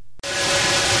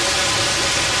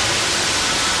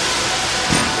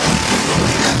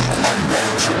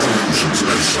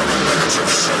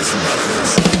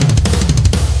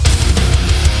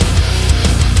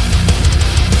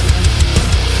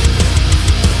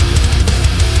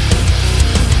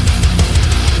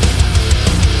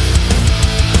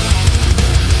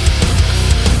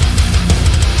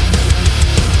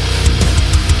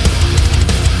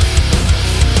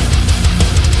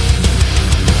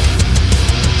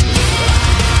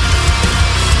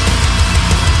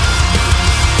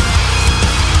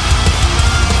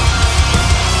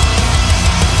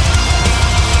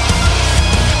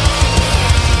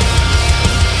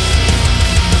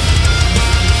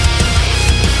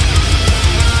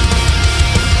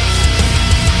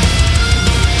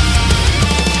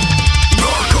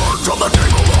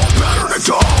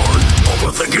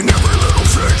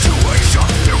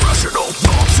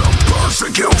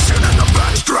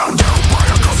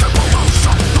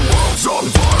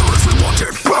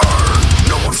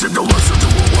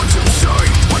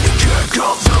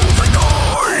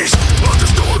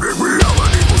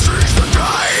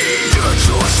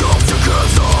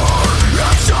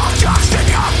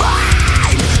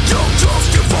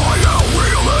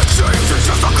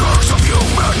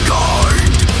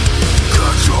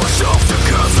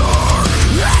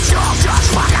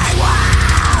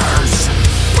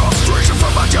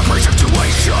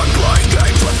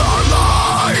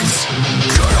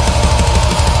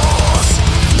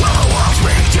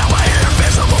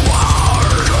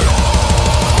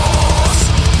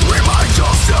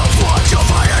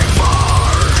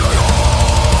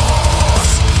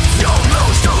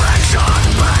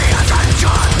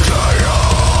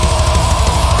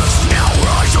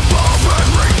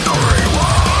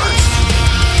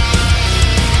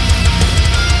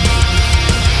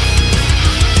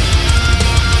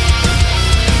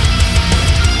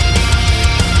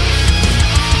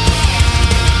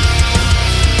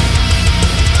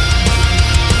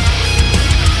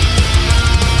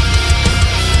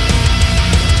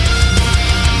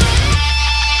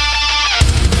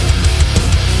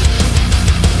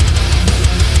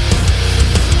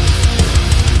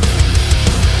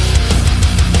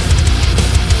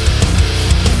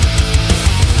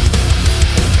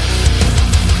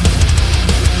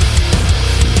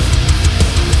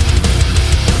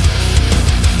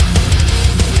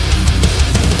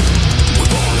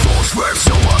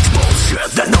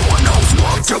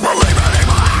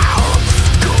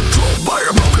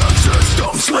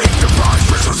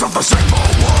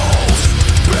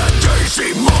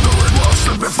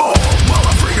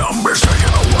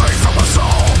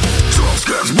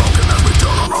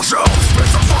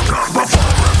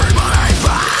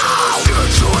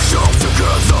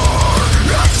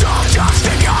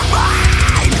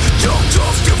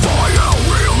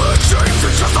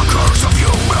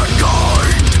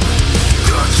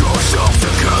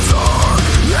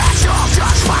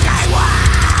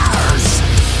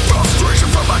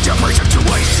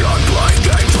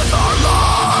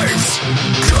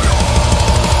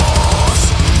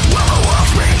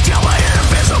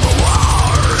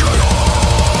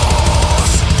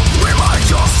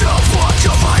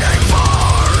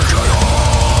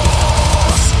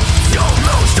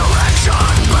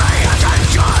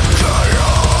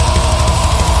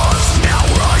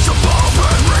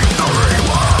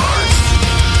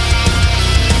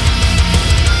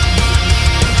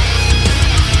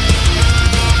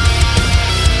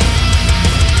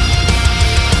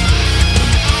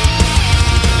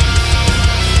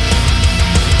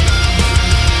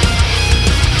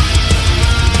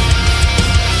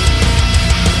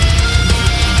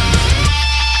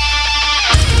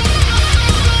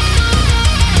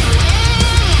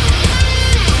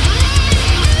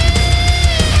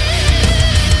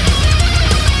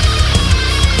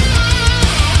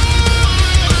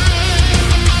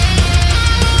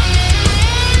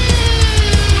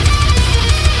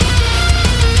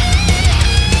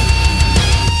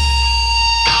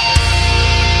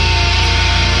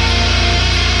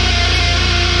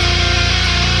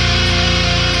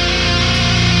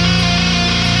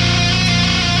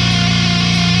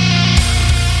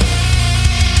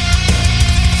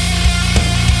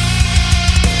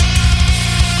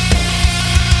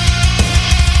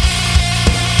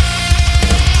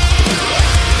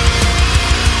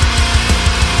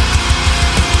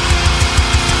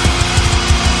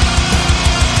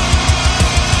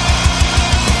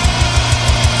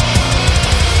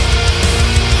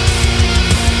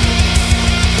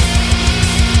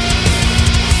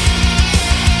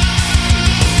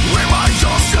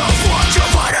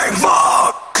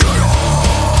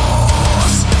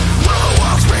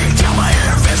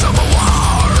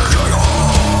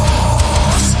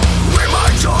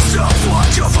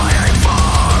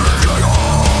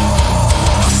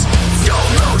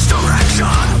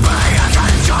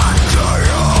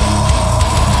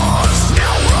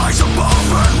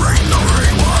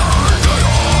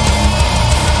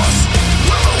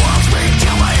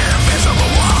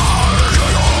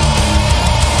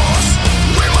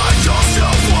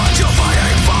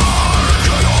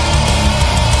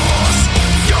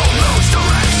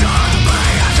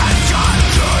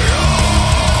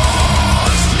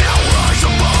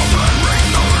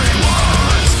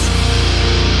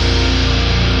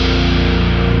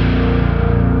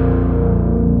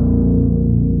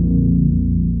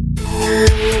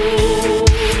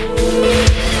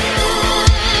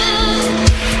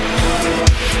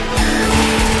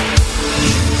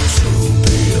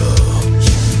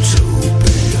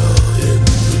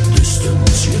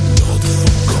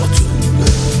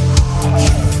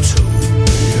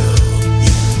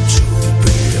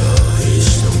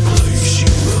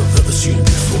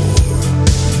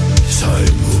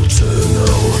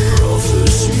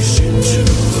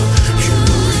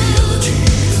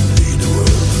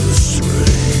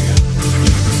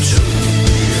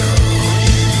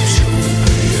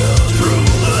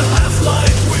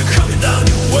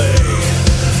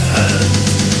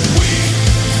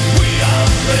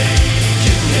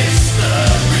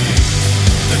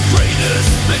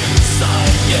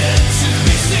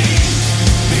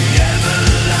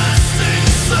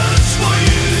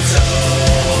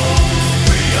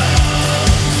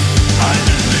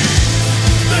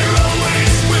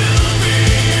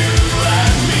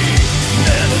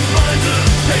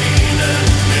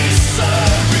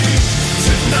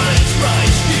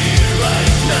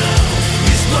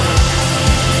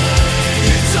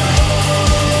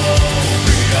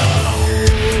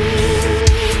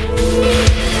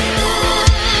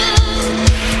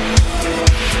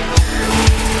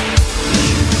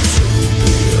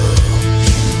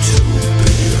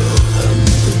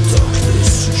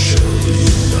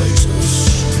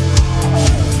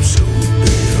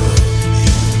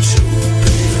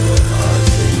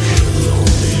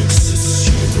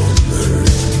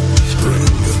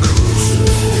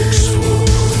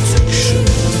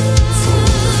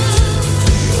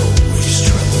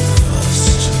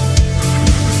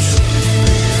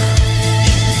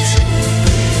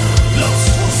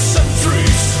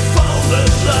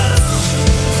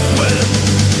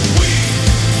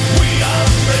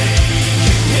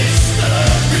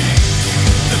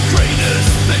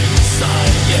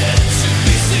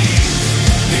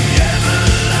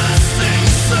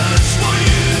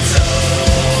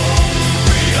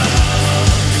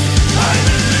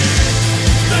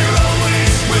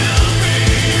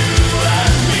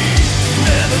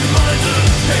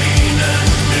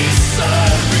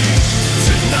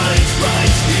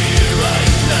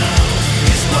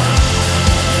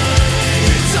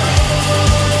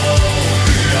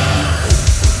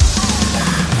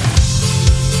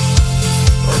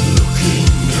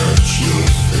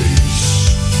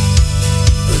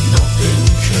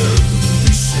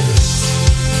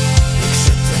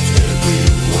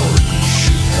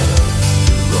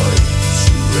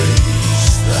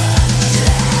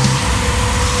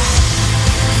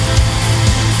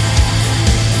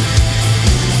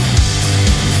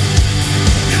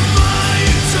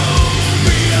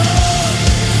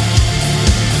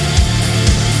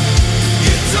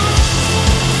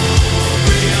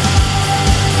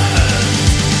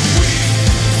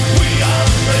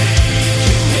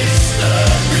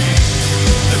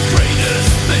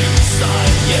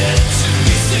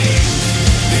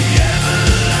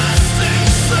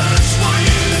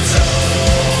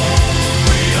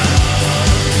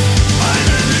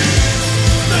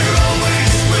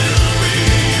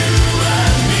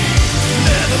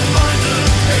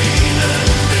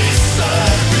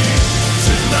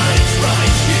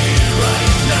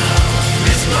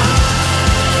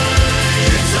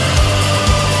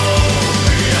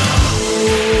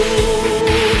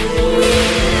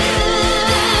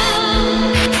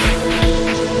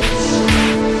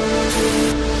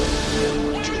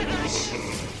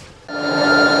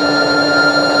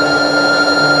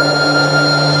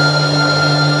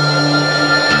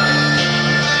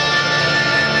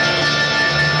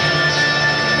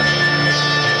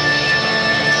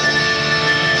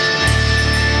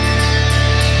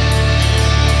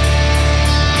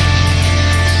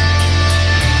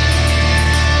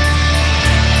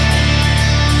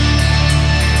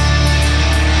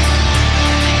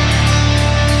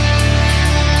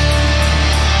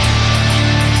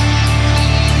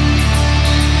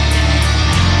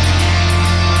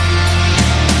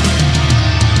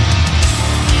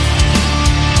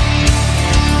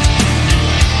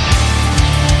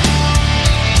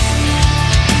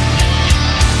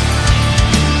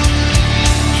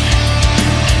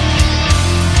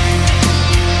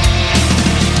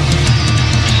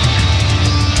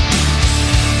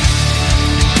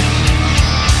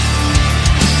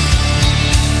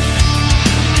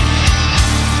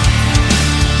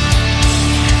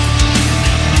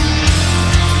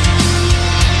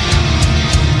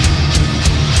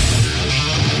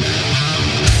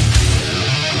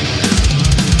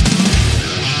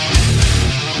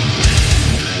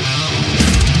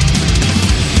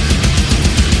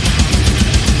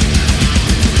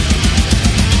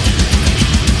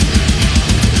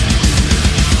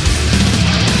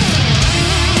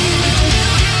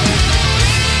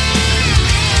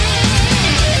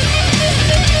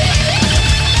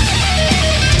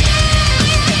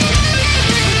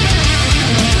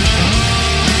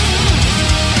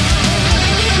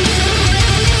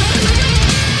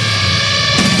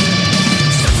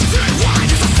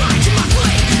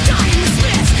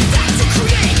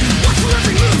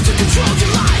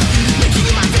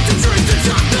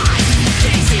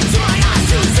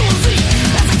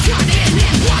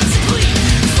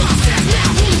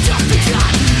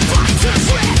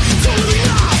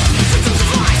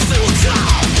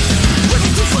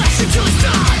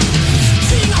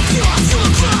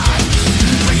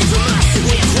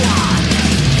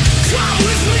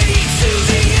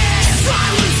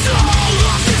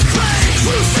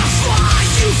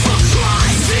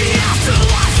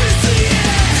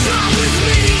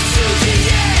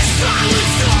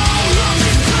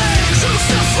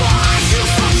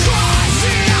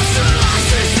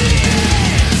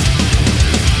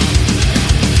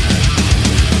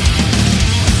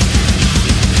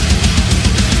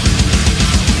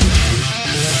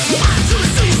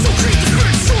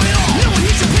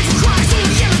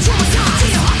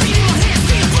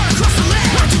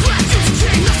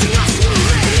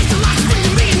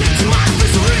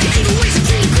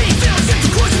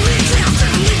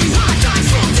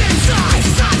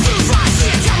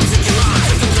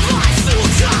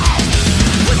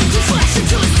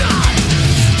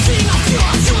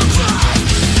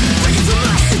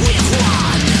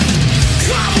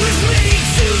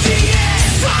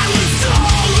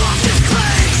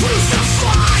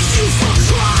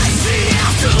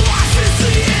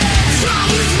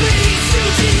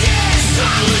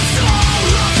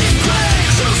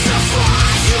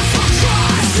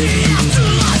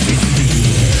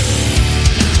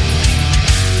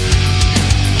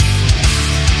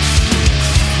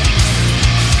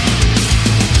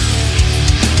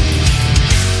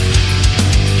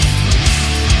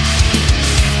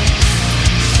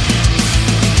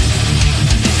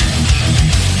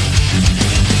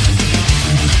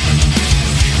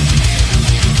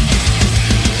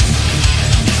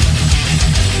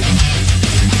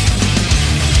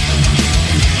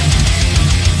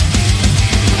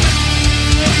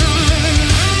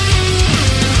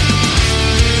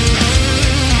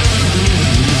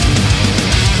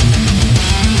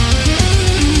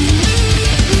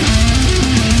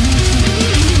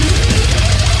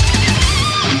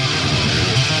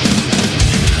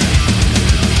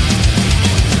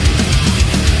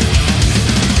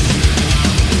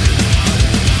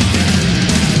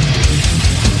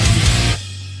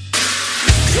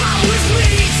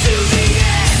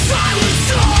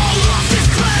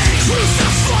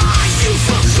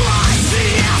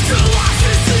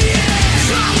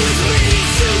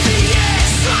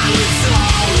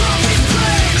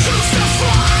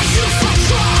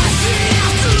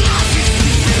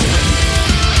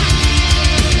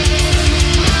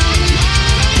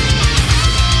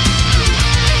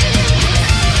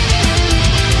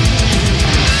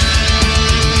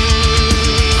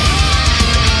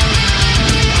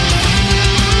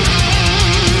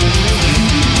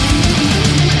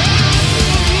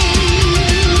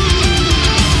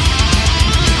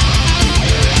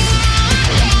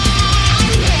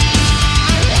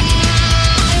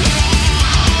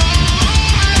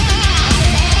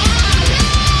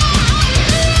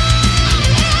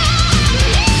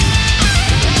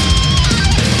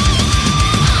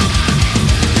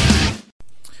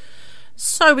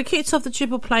 So we kicked off the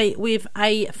triple play with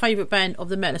a favourite band of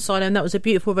the Metal Asylum. That was A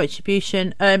Beautiful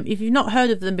Retribution. If you've not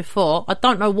heard of them before, I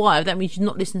don't know why. That means you've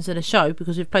not listened to the show,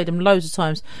 because we've played them loads of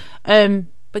times.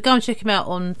 But go and check them out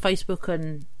on Facebook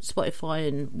and Spotify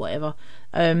and whatever.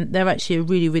 They're actually a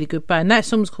really, really good band. That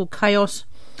song's called Chaos,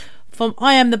 from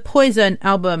I Am the Poison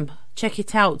album. Check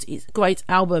it out, it's a great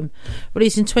album,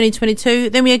 released in 2022.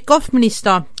 Then we had Goth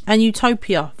Minister and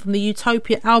Utopia from the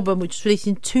Utopia album, which was released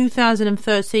in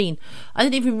 2013. I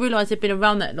didn't even realise they'd been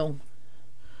around that long.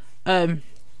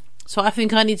 So I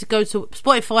think I need to go to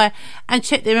Spotify and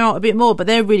check them out a bit more. But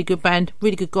they're a really good band,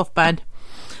 really good goth band.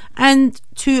 And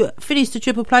to finish the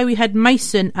triple play, we had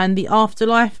Mason and The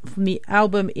Afterlife from the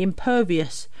album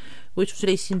Impervious, which was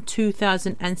released in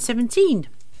 2017.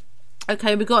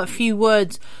 Okay, we've got a few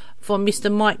words from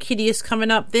Mr. Mike Hideous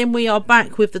coming up. Then we are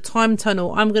back with the Time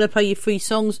Tunnel. I'm going to play you 3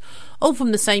 songs, all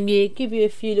from the same year, give you a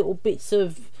few little bits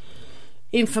of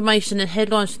information and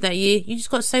headlines from that year. You just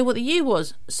got to say what the year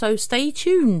was, so stay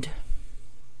tuned.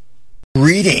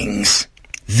 Greetings.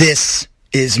 This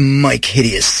is Mike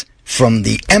Hideous from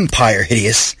the Empire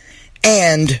Hideous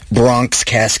and Bronx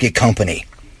Casket Company,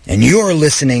 and you're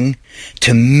listening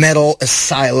to Metal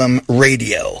Asylum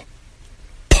Radio.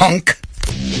 Punk.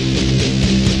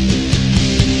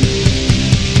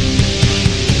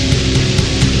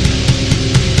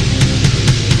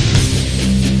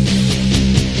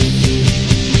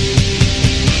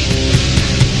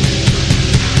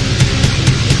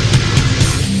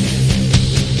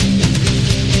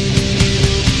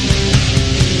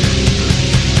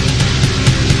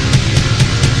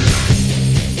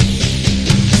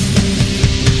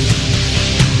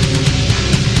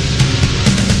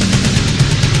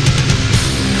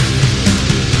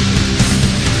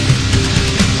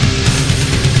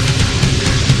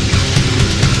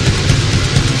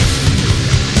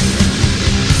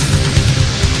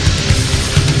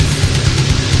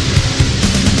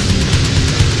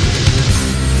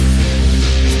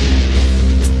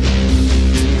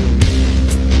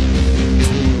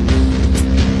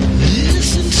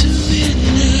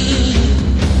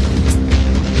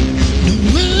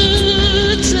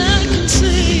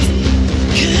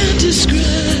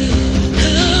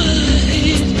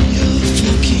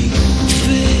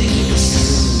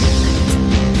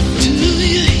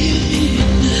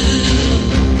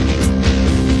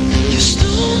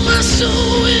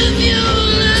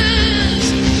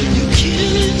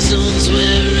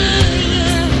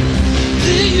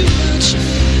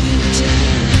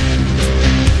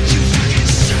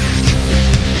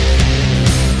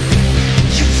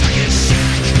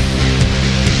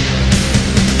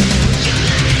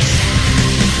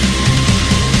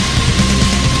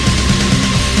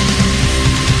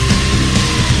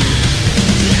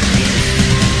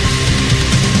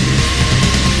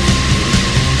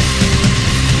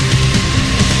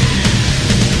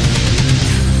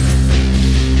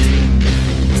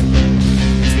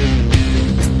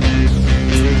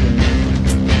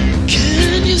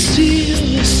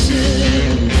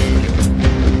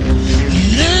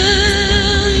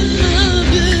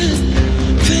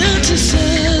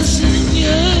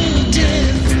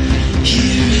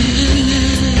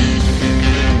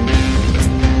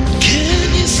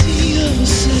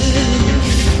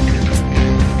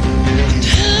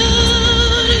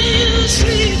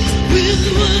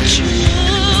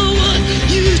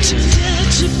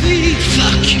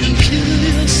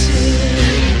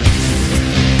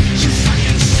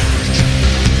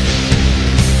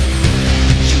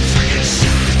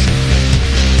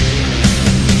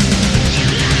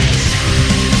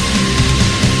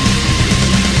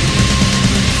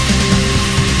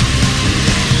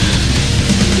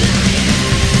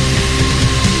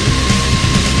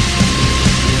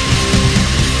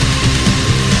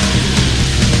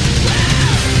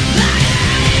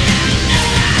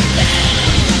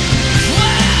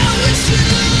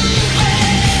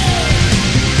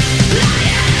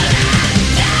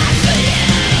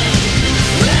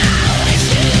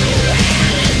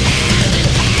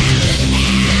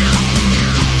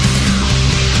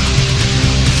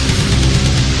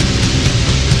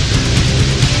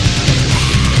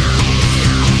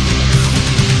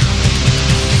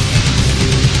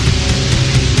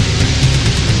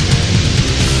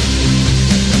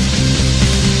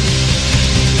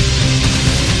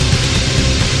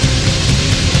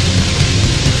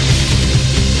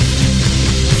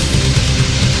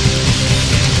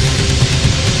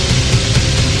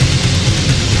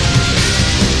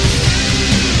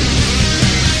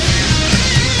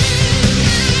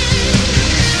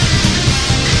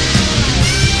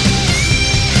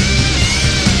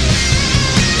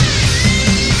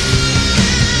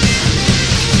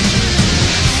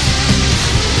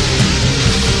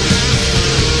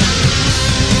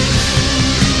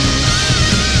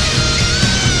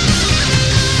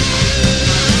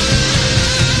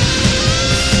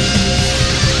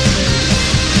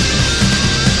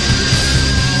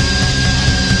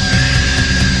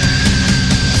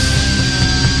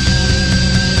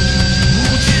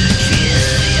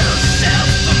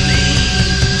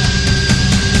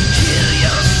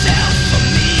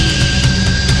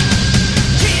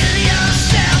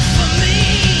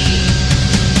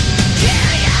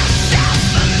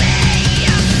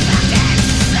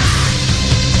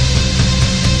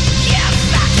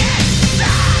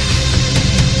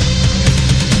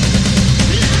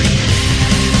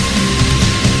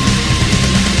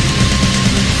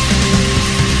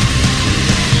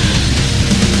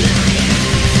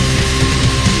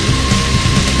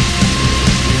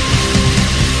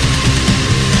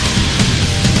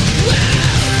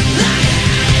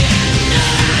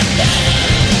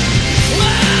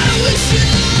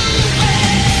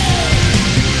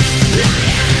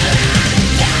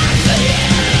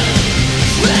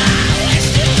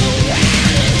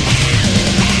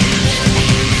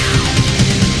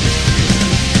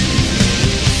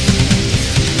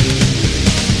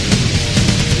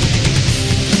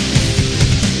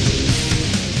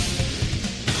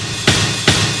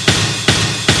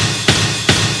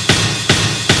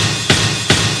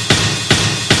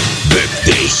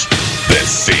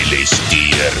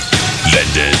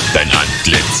 Wende dein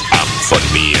Antlitz ab von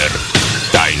mir.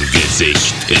 Dein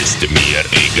Gesicht ist mir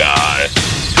egal.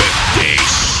 Bück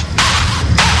dich.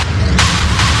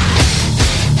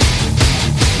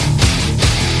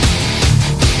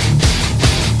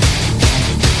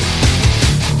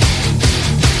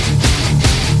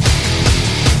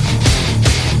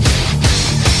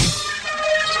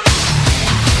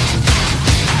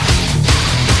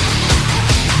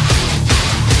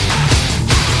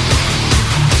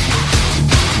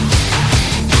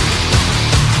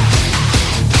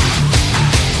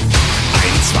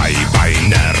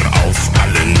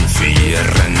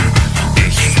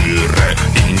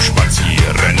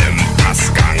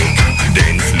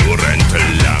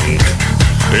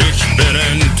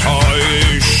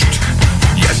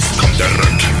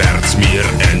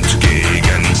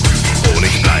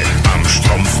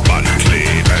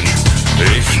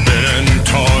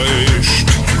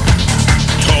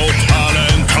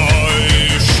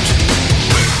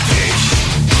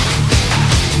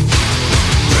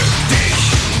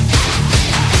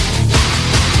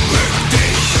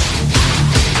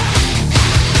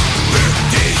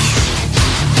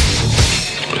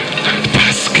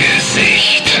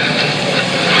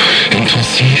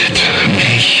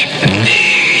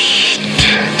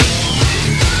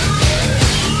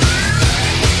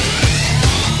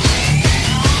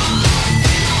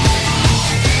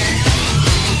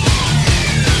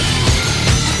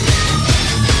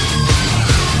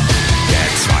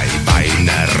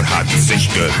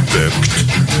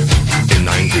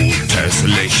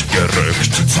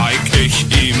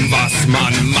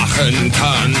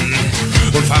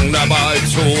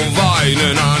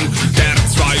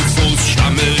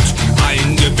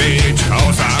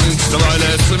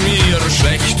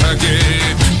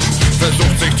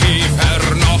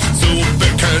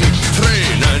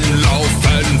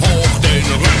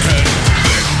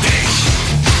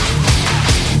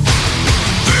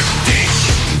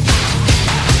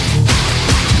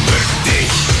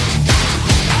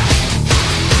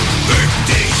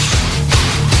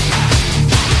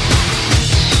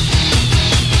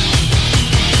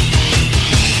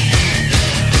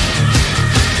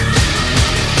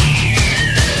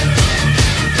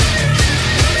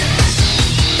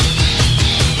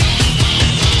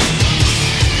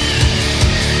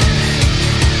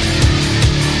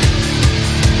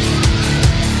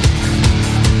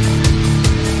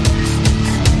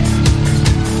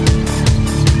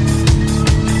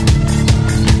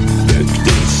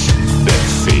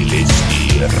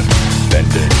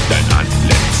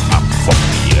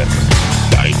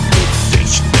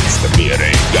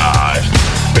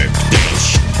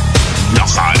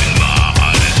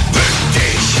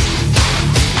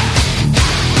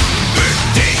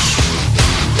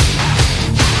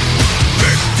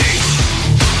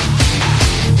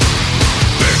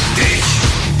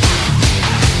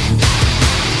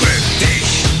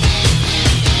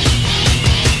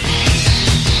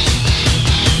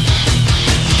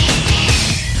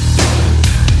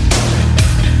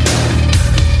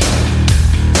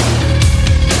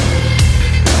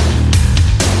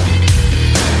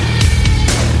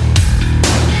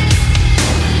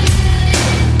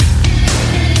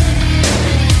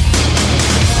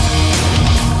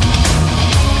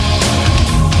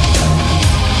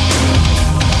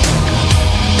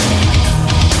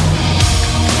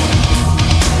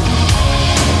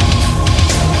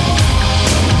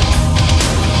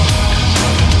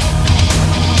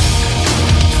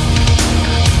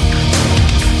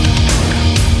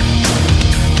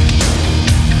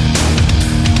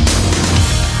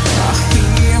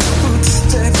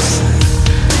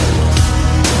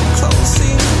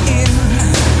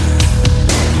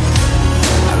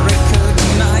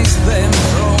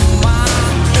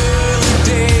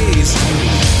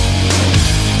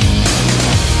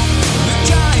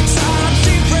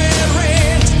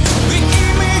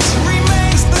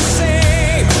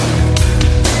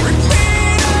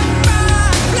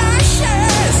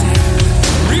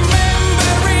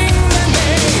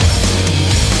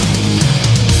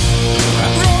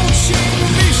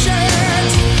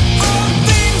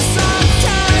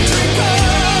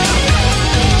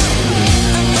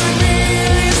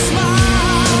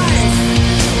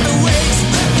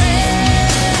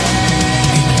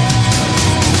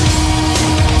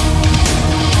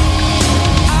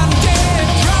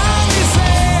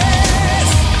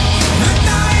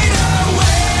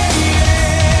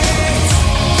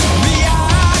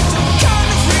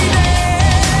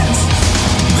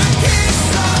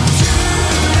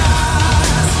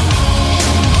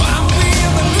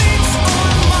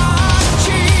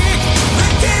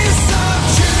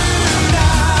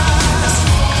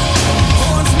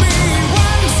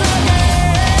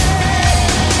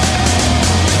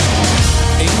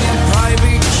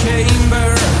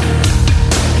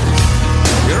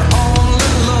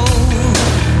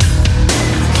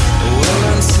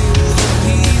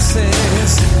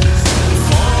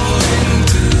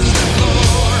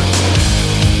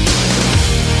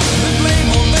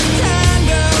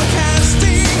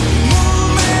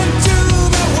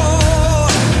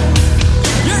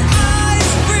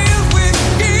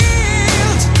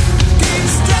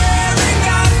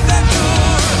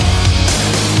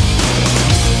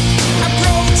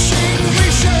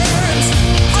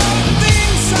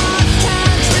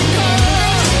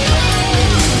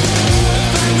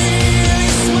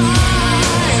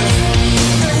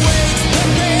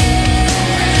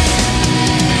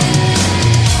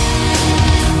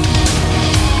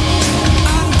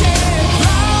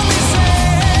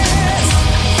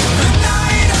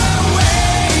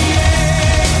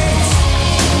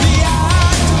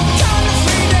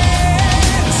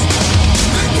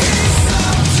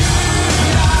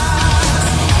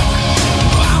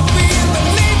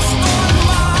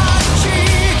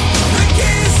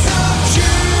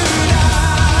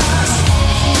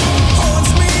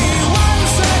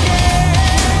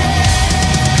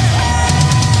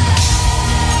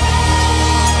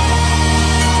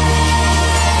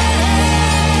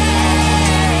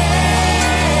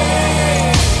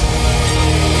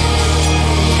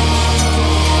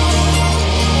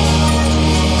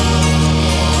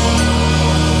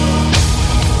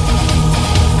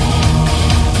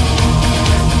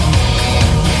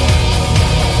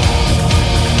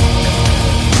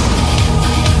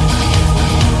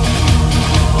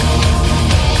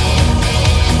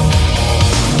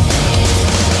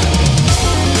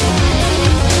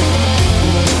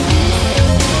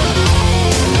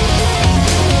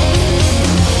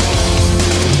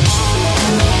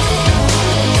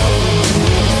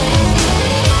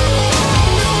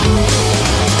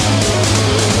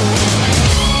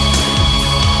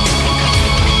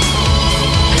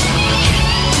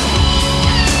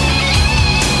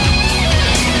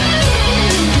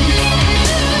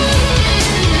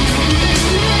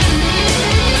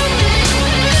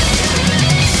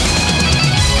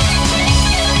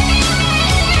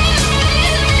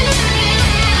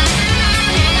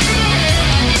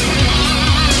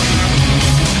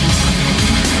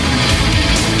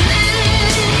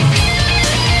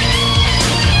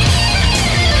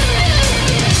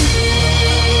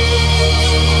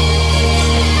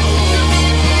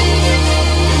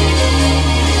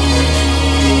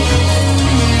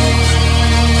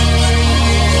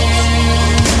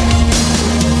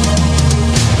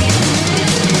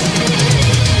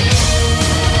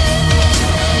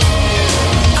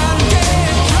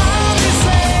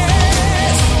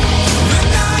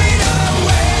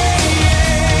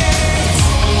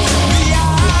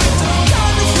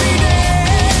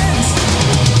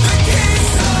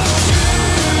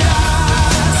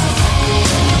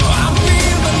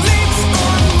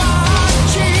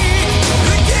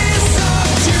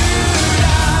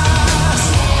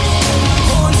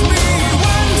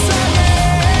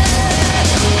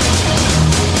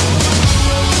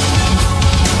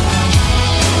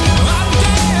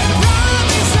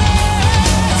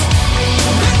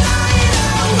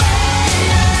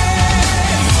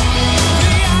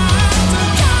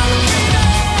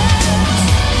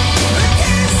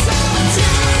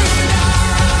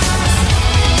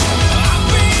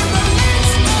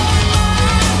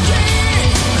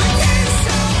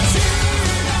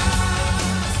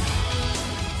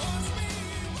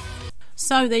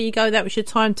 So there you go, that was your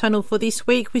time tunnel for this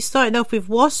week. We started off with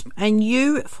Wasp and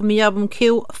You from the album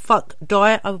Kill, Fuck,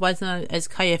 Die, otherwise known as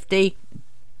KFD.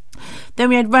 Then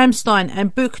we had Rammstein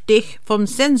and Buch Dich from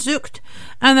Sehnsucht,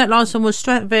 and that last one was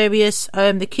Stratovarius,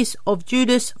 The Kiss of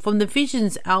Judas from the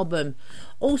Visions album.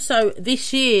 Also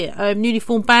this year, newly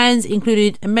formed bands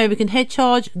included American Head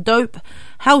Charge, Dope,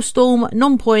 Hellstorm,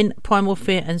 Nonpoint, Primal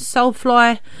Fear and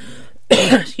Soulfly.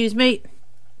 Excuse me.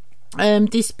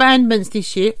 Disbandments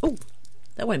this year, oh,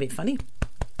 that went a bit funny,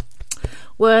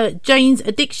 were Jane's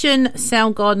Addiction,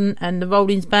 Soundgarden and the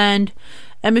Rollins Band.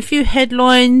 A few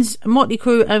headlines: Motley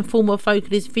Crue and former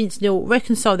vocalist Vince Neil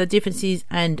reconcile their differences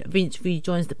and Vince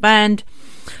rejoins the band.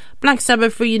 Black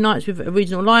Sabbath reunites with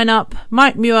original lineup.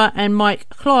 Mike Muir and Mike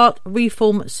Clark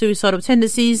reform Suicidal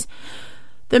Tendencies.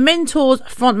 The Mentors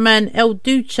frontman El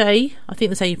Duce, I think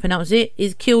that's how you pronounce it,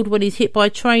 is killed when he's hit by a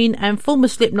train, and former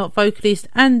Slipknot vocalist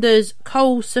Anders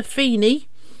Cole Safini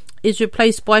is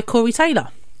replaced by Corey Taylor.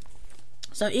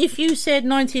 So if you said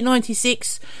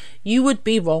 1996, you would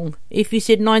be wrong. If you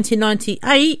said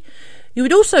 1998, you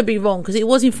would also be wrong, because it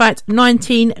was in fact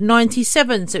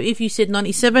 1997. So if you said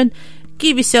 97,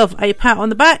 give yourself a pat on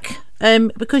the back,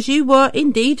 because you were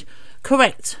indeed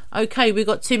correct. Okay, we've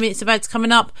got 2 minutes of ads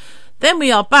coming up. Then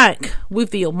we are back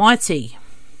with the Almighty.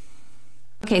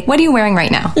 Okay, what are you wearing right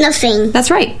now? Nothing.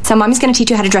 That's right. So mommy's going to teach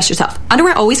you how to dress yourself.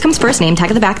 Underwear always comes first, name tag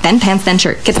at the back, then pants, then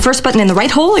shirt. Get the first button in the right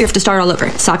hole or you have to start all over.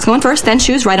 Socks going first, then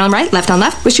shoes, right on right, left on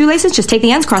left. With shoelaces, just take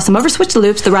the ends, cross them over, switch the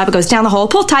loops, the rabbit goes down the hole,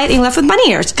 pull tight, and you're left with bunny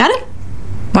ears. Got it?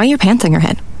 Why are your pants on your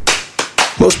head?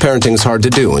 Most parenting's hard to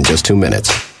do in just 2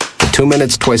 minutes. But 2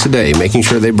 minutes twice a day making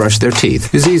sure they brush their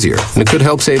teeth is easier, and it could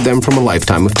help save them from a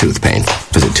lifetime of tooth pain.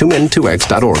 Visit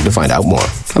 2min2x.org to find out more.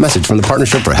 A message from the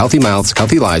Partnership for Healthy Mouths,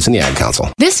 Healthy Lives, and the Ad Council.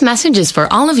 This message is for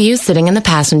all of you sitting in the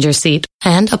passenger seat.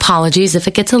 And apologies if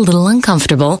it gets a little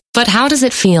uncomfortable. But how does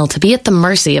it feel to be at the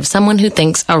mercy of someone who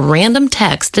thinks a random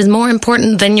text is more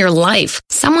important than your life?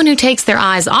 Someone who takes their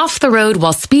eyes off the road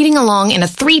while speeding along in a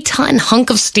 3-ton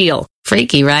hunk of steel.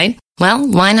 Freaky, right? Well,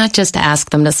 why not just ask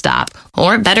them to stop?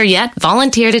 Or better yet,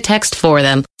 volunteer to text for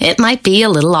them. It might be a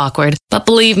little awkward, but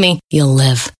believe me, you'll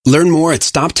live. Learn more at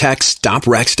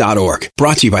StopTextStopWrecks.org.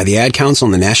 Brought to you by the Ad Council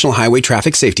and the National Highway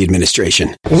Traffic Safety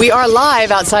Administration. We are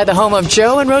live outside the home of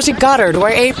Joe and Rosie Goddard,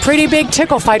 where a pretty big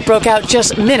tickle fight broke out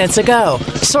just minutes ago.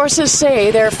 Sources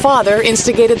say their father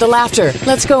instigated the laughter.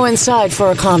 Let's go inside for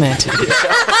a comment.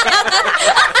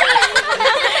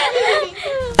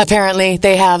 Apparently,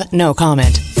 they have no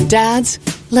comment. Dads,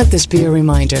 let this be a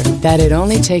reminder that it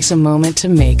only takes a moment to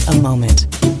make a moment.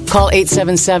 Call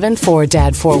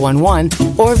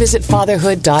 877-4DAD-411 or visit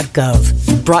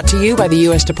fatherhood.gov. Brought to you by the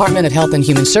U.S. Department of Health and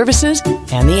Human Services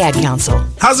and the Ad Council.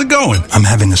 How's it going? I'm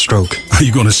having a stroke. Are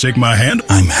you going to shake my hand?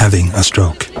 I'm having a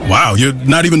stroke. Wow, you're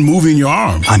not even moving your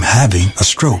arm. I'm having a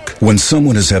stroke. When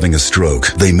someone is having a stroke,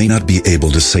 they may not be able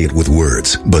to say it with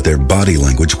words, but their body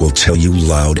language will tell you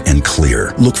loud and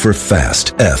clear. Look for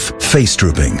FAST. F. Face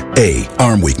drooping. A.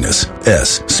 Arm weakness.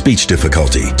 S. Speech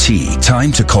difficulty. T.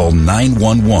 Time to call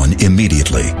 911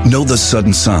 immediately. Know the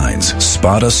sudden signs.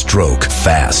 Spot a stroke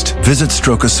fast. Visit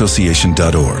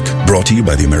strokeassociation.org. Brought to you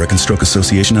by the American Stroke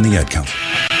Association and the Ad Council.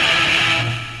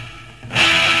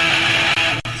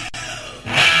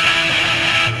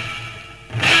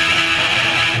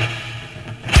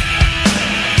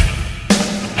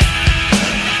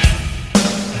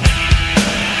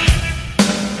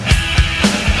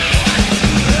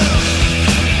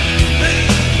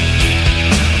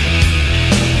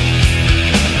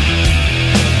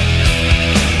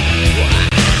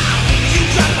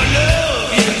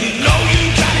 You know you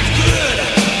got it good,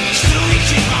 so you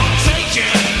keep on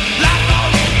taking.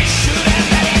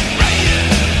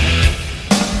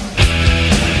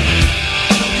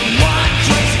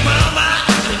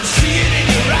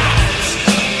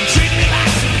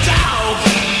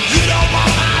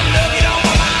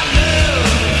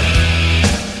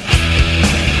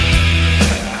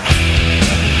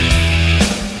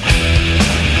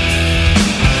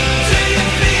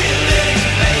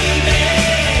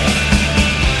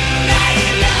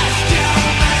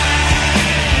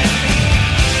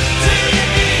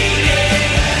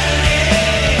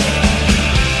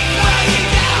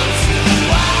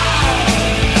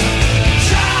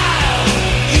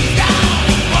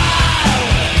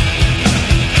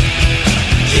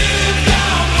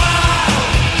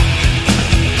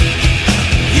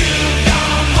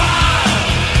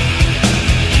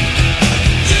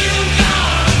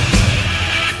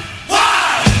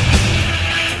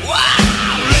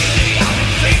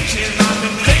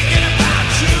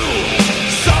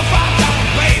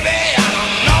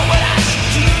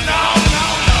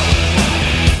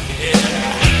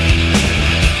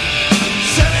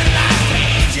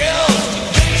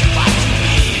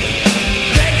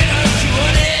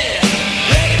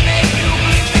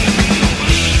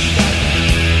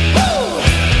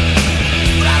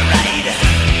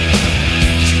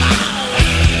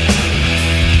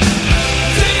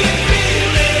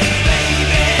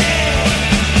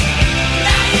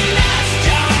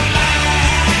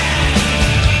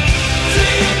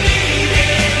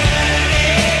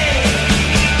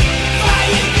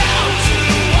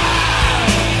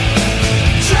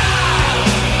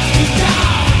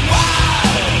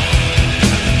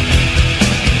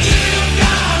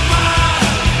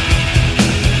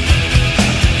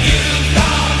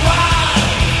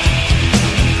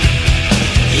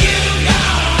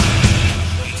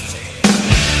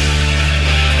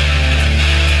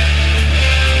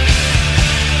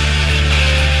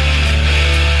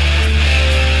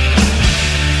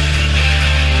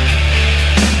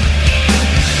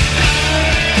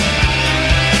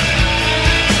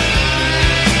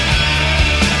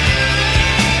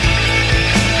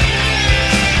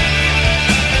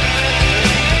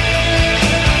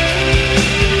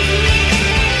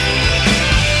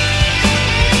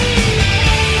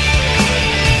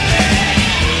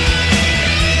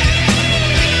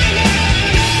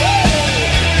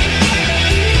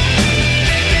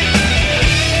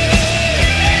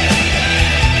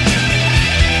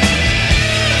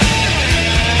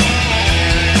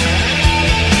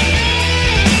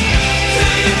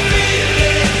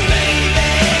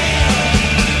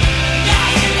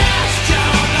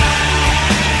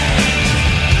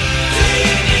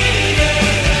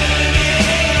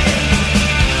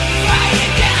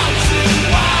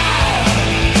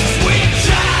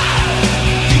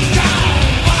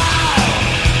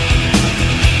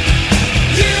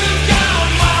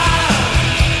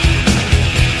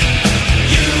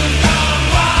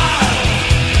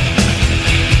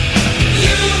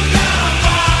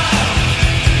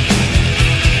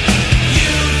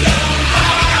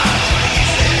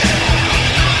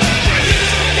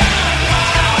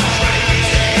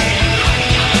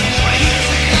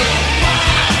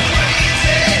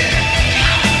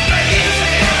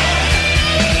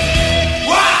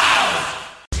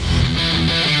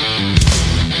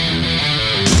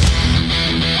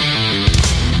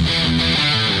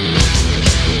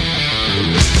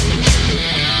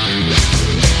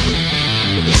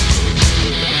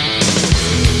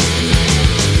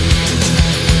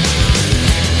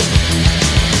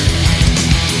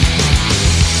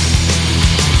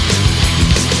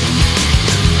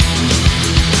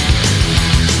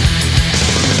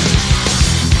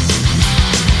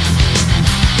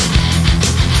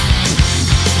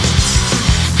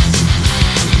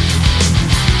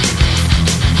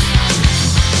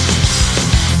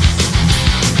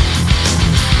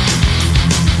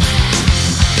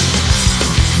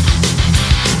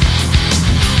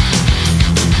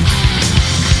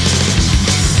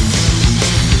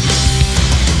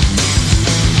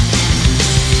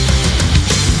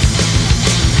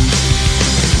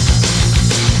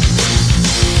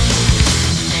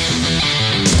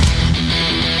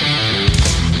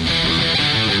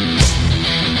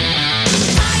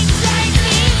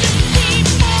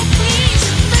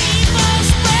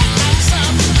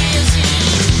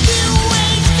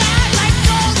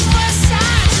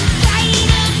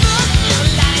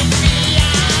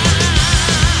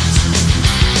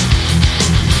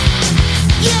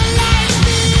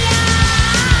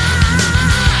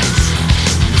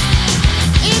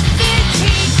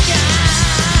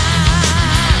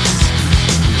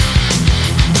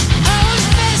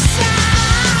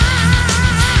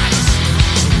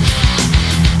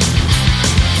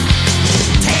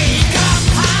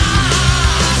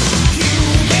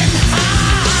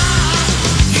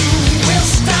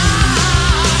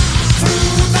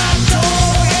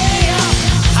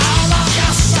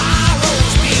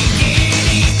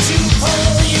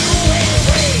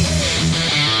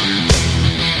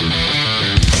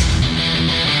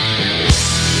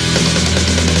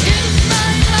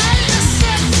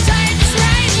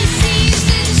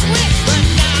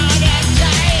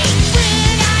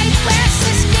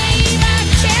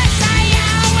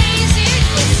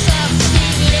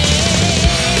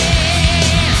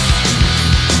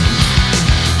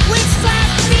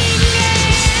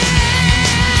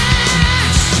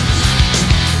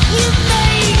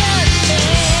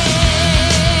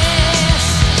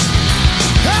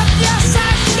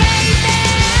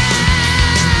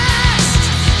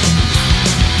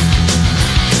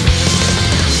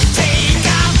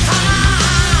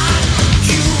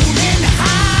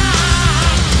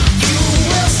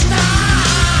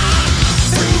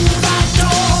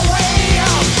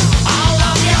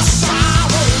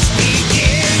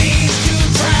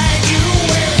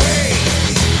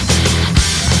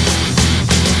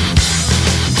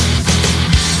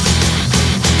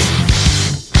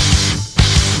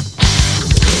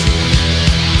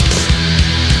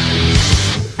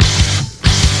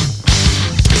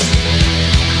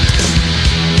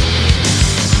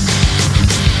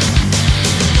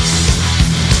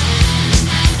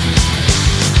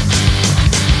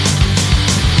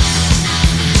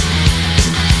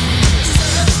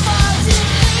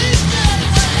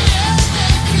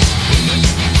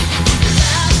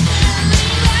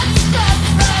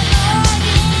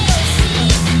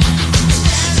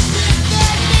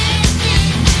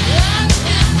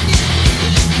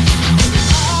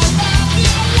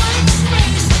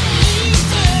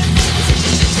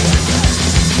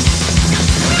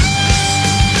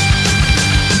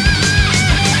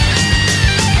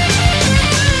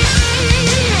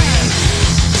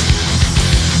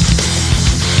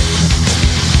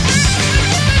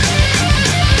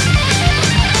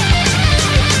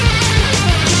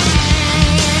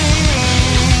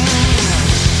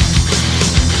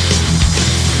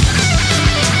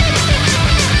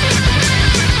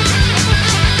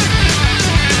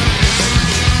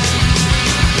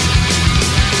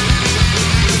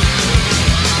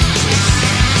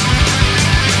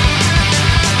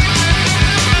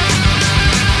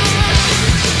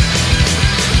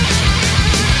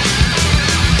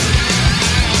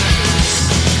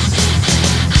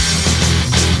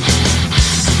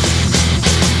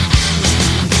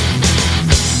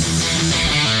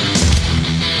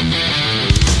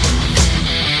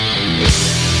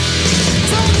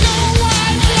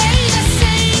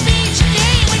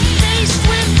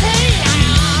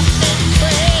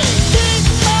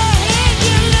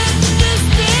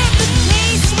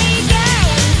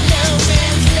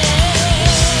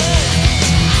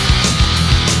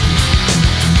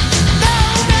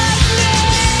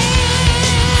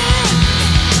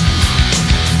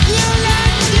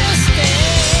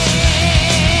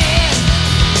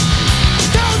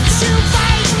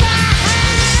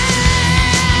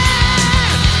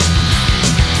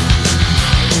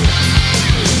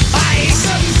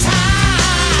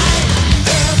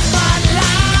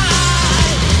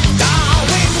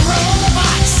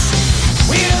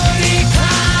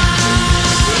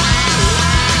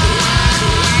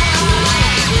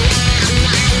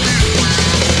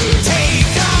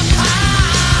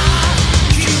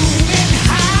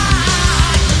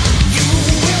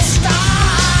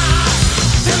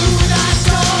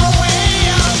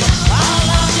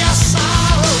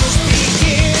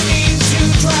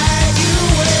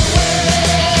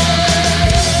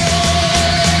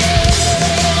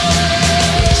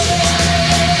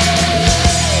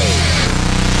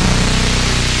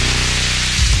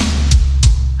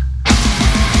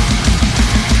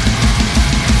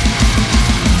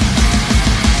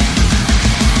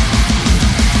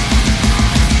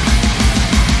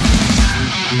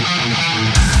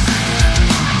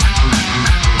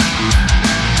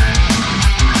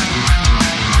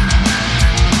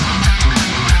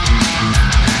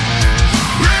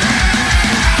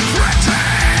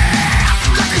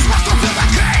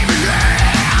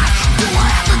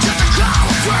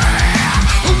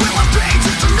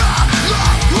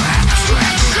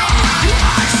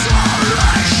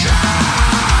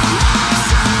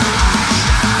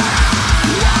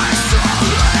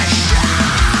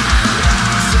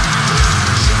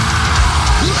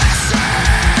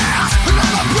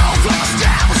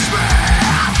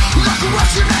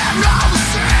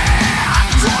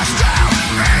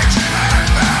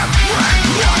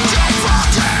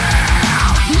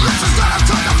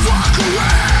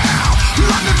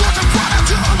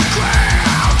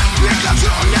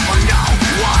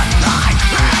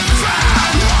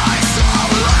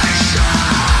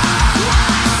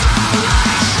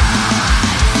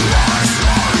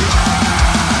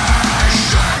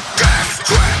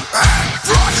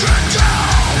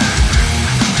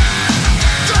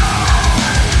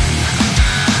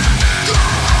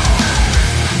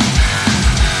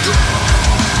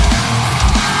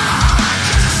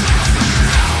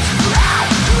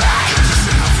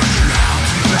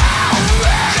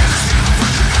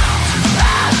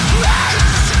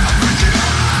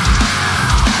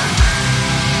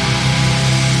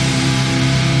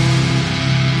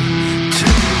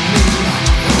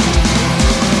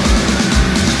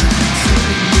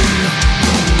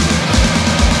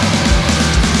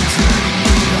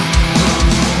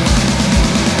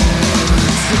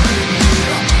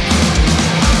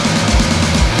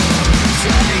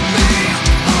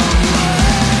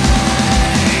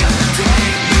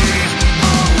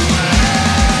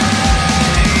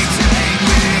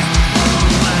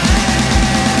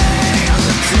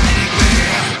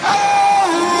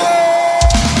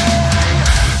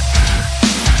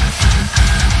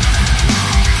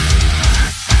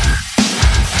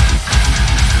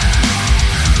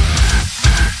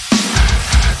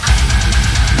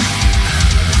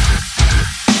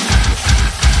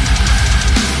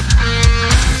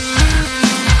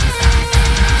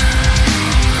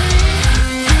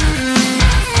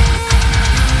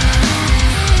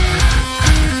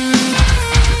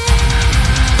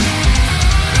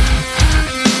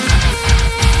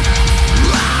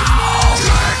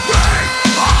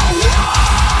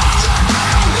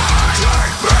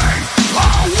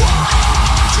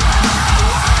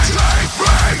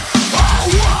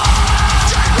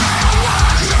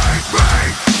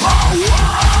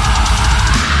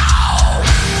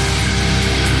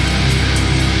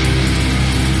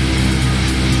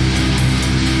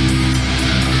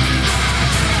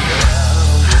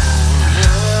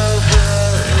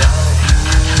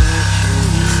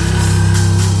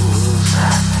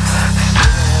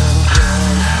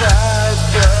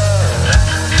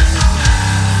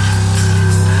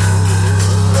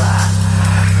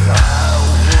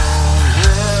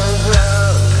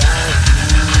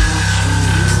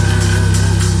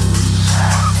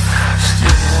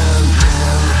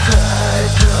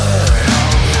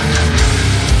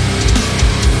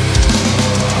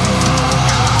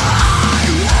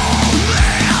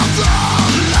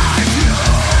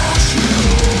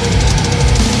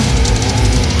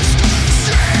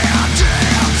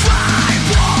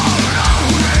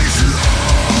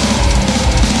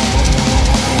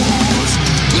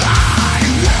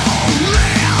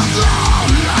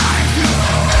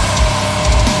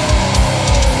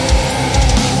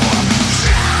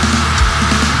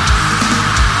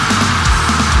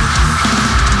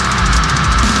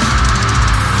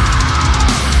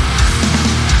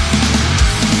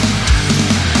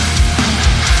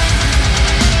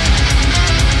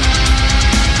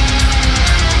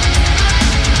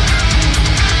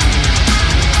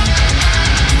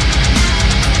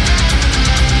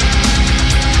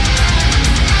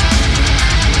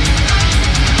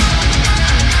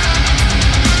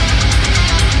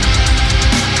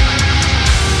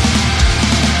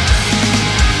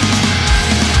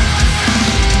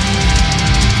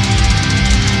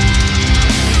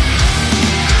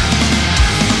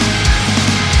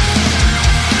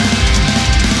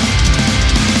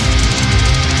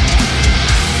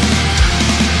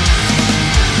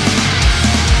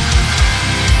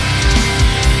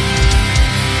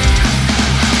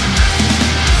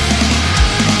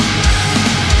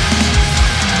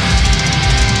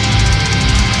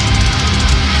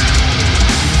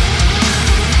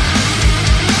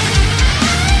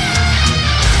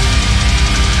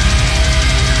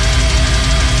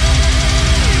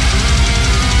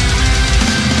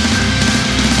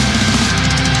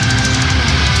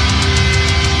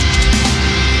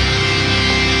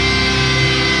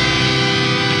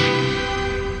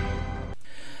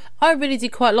 I really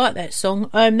did quite like that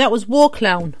song. That was War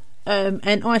Clown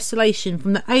and Isolation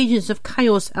from the Agents of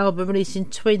Chaos album released in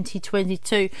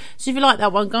 2022. So if you like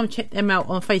that one, go and check them out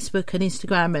on Facebook and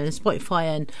Instagram and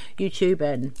Spotify and YouTube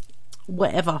and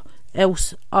whatever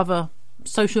else other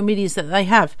social medias that they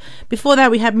have. Before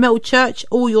that we had Metal Church,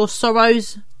 All Your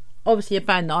Sorrows, obviously a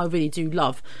band that I really do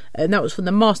love, and that was from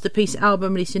the Masterpiece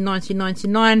album released in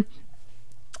 1999.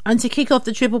 And to kick off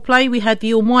the triple play we had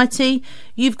The Almighty,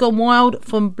 You've Gone Wild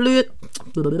from Blood,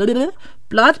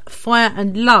 Fire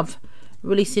and Love,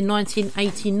 released in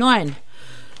 1989.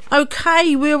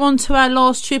 Okay, we're on to our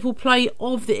last triple play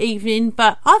of the evening,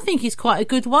 but I think it's quite a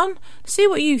good one. See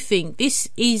what you think. This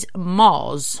is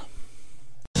Mars.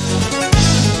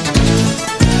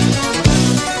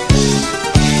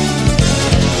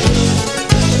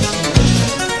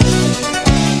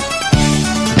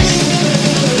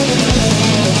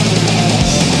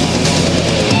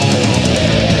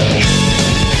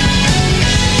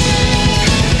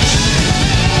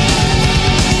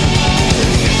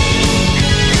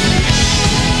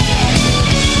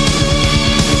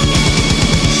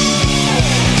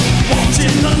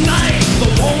 In the night,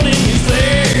 the warning is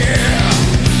there.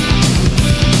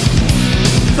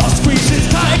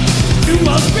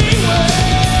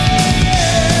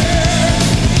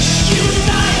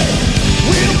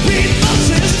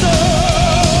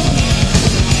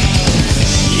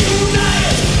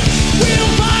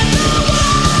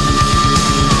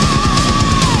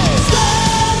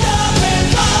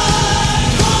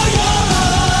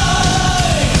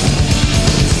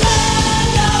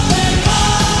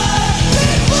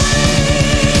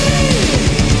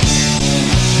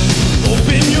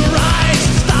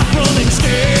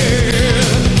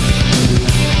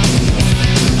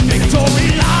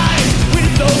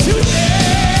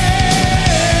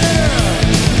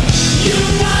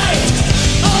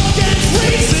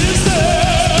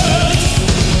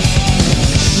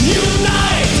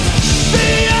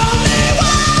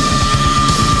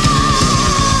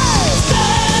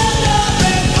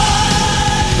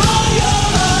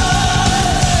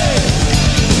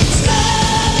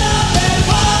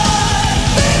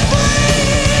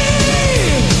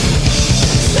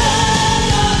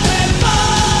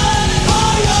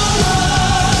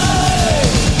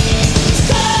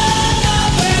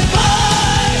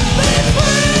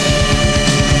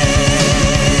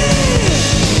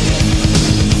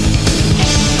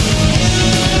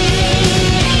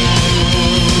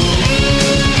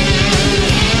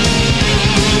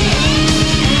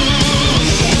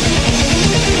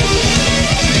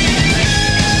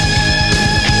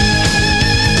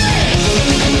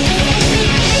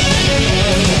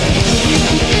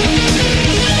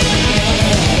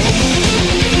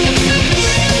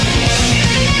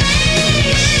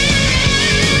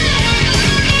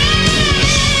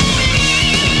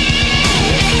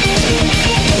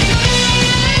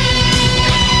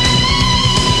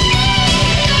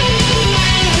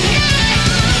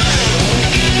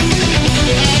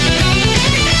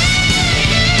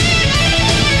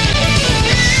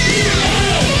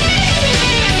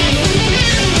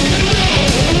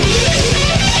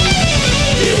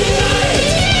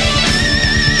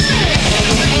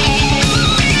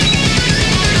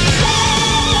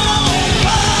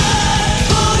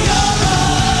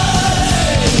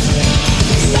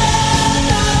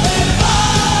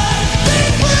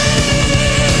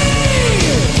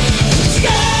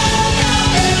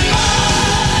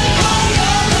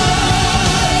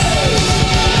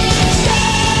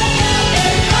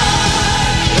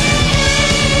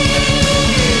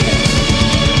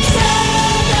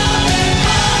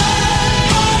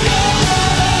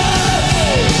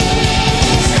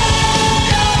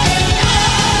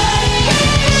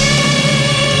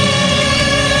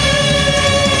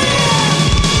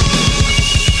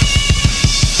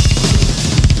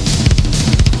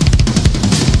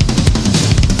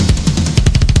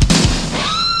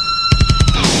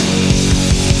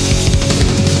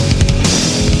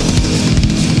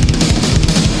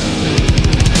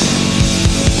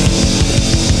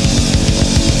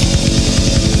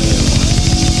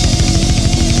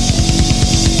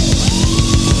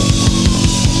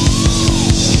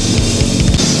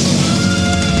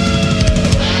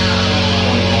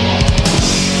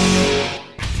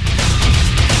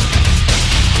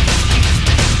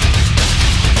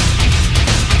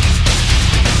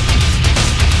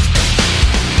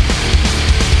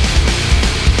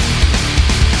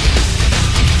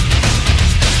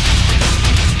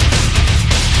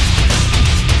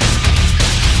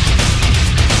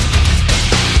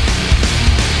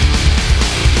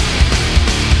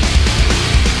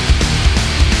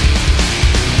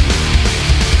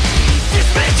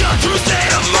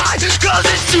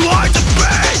 too hard to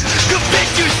pay.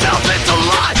 Convict yourself into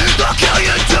lie. They'll kill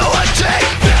you to a T.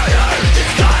 Failure is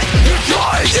not your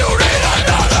choice. You need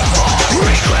another voice.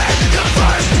 Regret,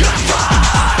 confirm, confirm.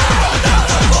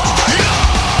 Another voice.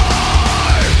 You're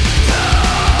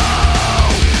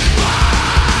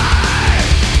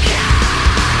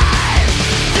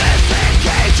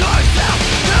disengage yourself.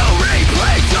 To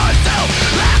replace yourself.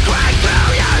 Look right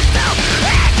through yourself.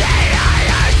 And deny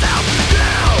yourself.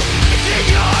 Now it's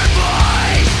in your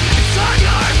voice. It's on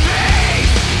your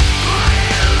face. But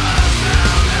it looks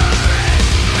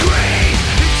malnourished. Greed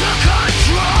into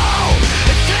control.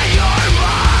 It's in your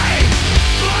mind.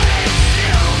 But it's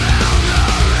still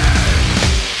malnourished.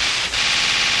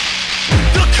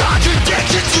 The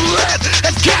contradictions you live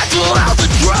and cancel out the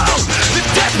truth. The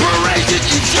desperation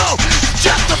you show is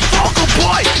just a focal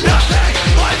point. Nothing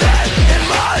more than in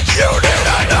mind. You need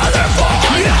another voice.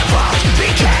 Never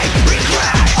became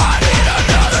regret. I need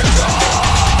another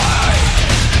choice.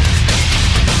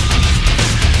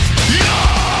 You're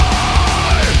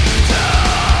too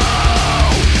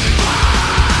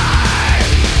high.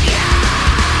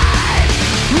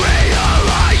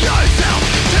 Realize yourself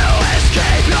to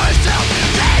escape yourself.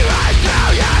 See right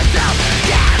through yourself.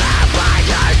 Can't find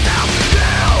yourself.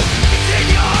 Now it's in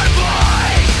your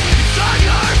voice. It's on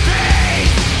your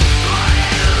face. But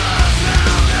it looks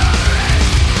malnourished.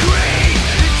 Greed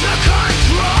into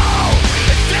control.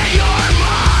 It's in your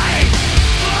mind.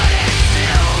 But it's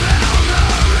still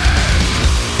malnourished.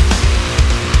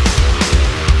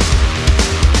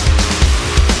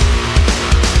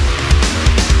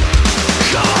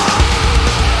 Come on.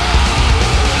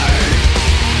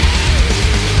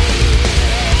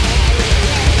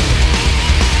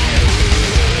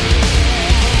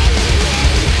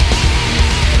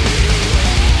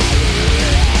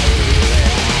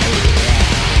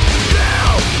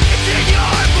 Now it's in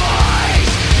your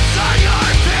voice. It's on your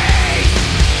face.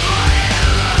 But it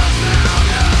looks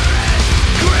malnourished.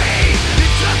 Greed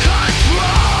into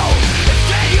control. It's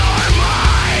in your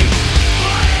mind.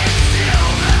 But it's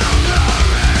still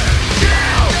malnourished.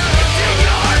 Now it's in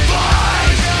your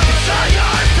voice. It's on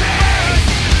your face.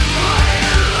 But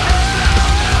it looks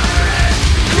malnourished.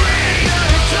 Greed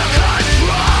into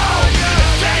control.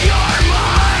 It's in your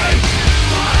mind.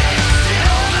 But it's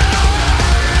still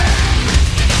malnourished.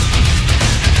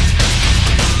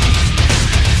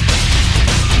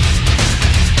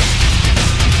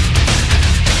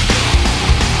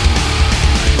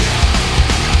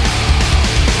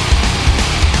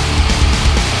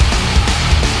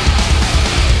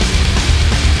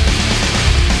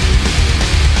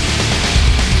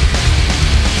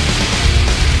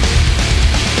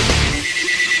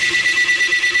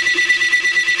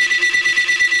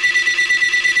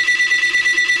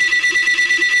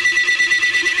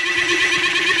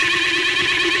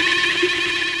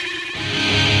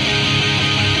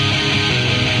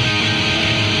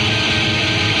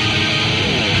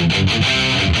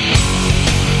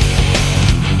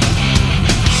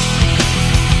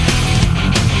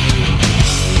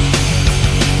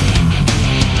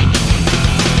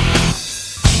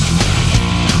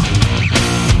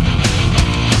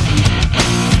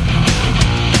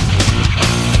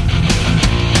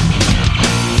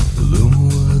 The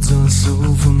words are so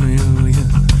familiar.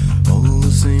 All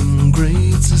the same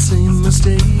grades, the same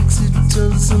mistakes. It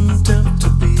doesn't have to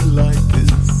be like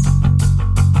this.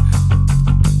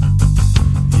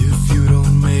 If you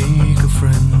don't make a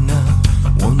friend now,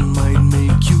 one might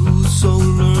make you. So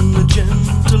learn the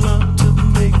gentle art of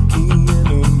making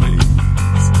enemies.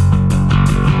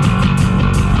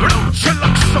 Don't you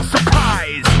look so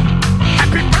surprised?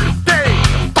 Happy birthday,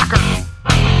 fucker!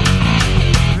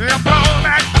 You blow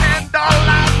that candle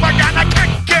out, we're gonna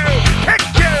kick you!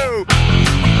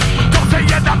 Don't say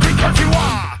you're not because you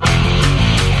are!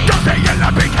 Don't say you're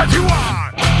not because you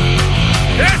are!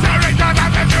 It's a reason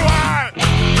not that you are!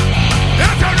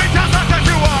 It's a reason not that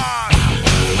you are!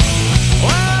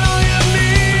 Well, all you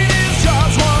need is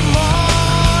just one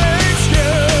more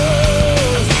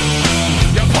excuse.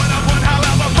 You put up one hell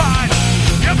of a fight.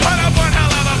 You put up one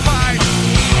hell of a fight.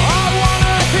 I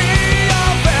wanna hear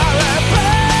your very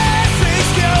best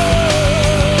excuse.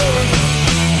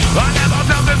 I never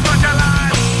felt this much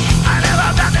alive. I never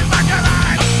felt this much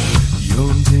alive.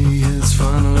 Your day has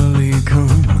finally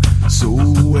come. So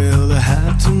wear the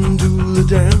hat and do the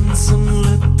dance and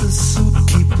let the suit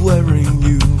keep wearing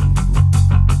you.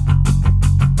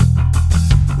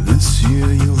 This year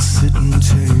you'll sit and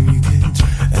take it,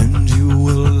 and you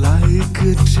will like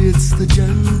it. It's the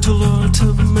gentle art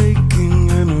of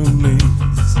making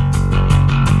enemies.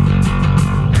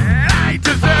 I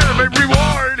deserve a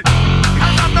reward,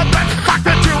 'cause I'm the best fuck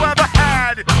that you ever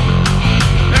had.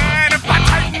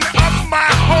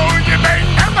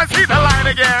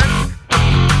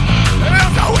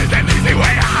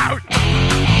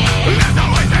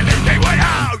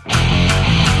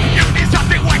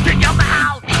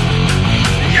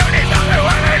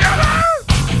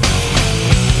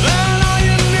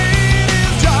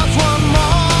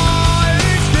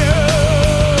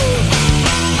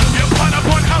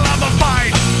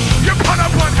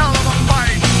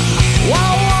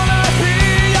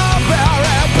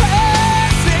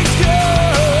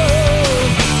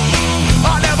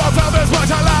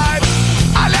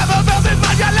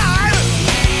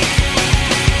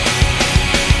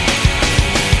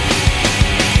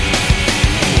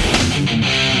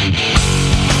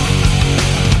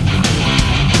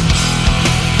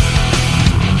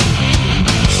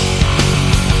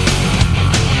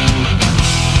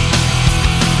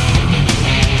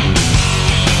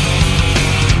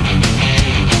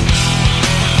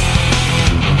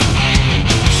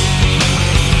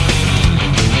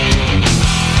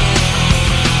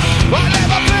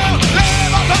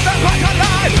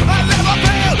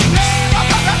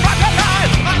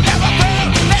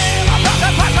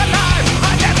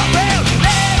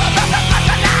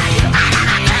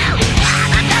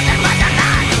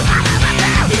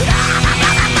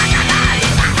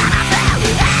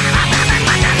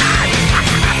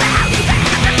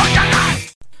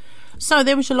 So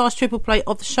there was your last triple play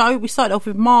of the show. We started off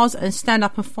with Mars and Stand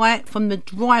Up and Fight from the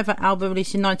Driver album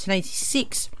released in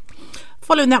 1986.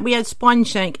 Following that, we had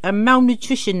Spineshank and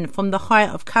Malnutrition from The Height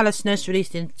of Callousness,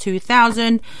 released in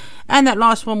 2000. And that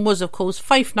last one was, of course,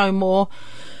 Faith No More,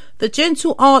 The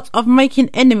Gentle Art of Making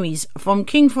Enemies from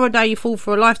King for a Day, Fool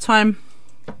for a Lifetime,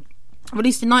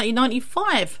 released in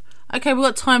 1995. Okay, we've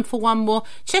got time for one more.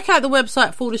 Check out the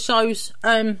website for the shows.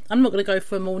 I'm not going to go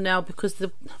through them all now because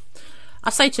I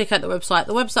say check out the website.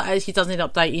 The website actually does need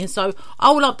updating, so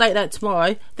I will update that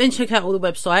tomorrow. Then check out all the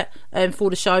website for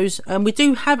the shows. We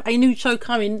do have a new show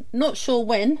coming. Not sure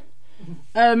when,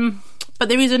 but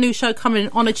there is a new show coming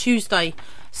on a Tuesday,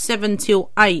 7 till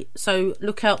 8. So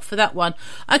look out for that one.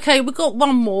 Okay, we've got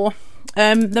one more.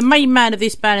 The main man of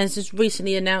this band has just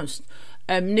recently announced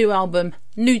new album,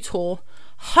 new tour.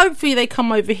 Hopefully they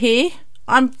come over here.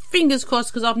 I'm fingers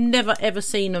crossed because I've never ever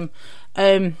seen them.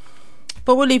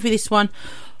 But we'll leave with this one.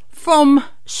 From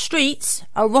Streets,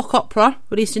 a rock opera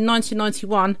released in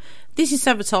 1991. This is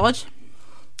Sabotage.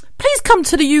 Please come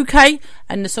to the UK.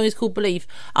 And the song is called Believe.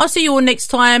 I'll see you all next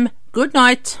time. Good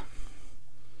night.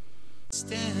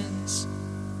 You've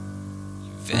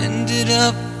ended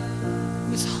up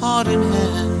with heart in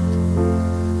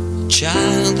hand, a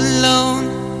child alone,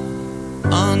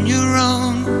 on your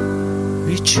own,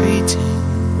 retreating,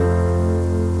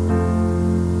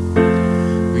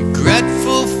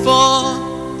 regretful for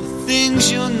the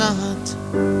things you're not,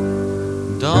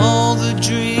 and all the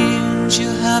dreams you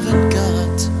haven't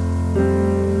got.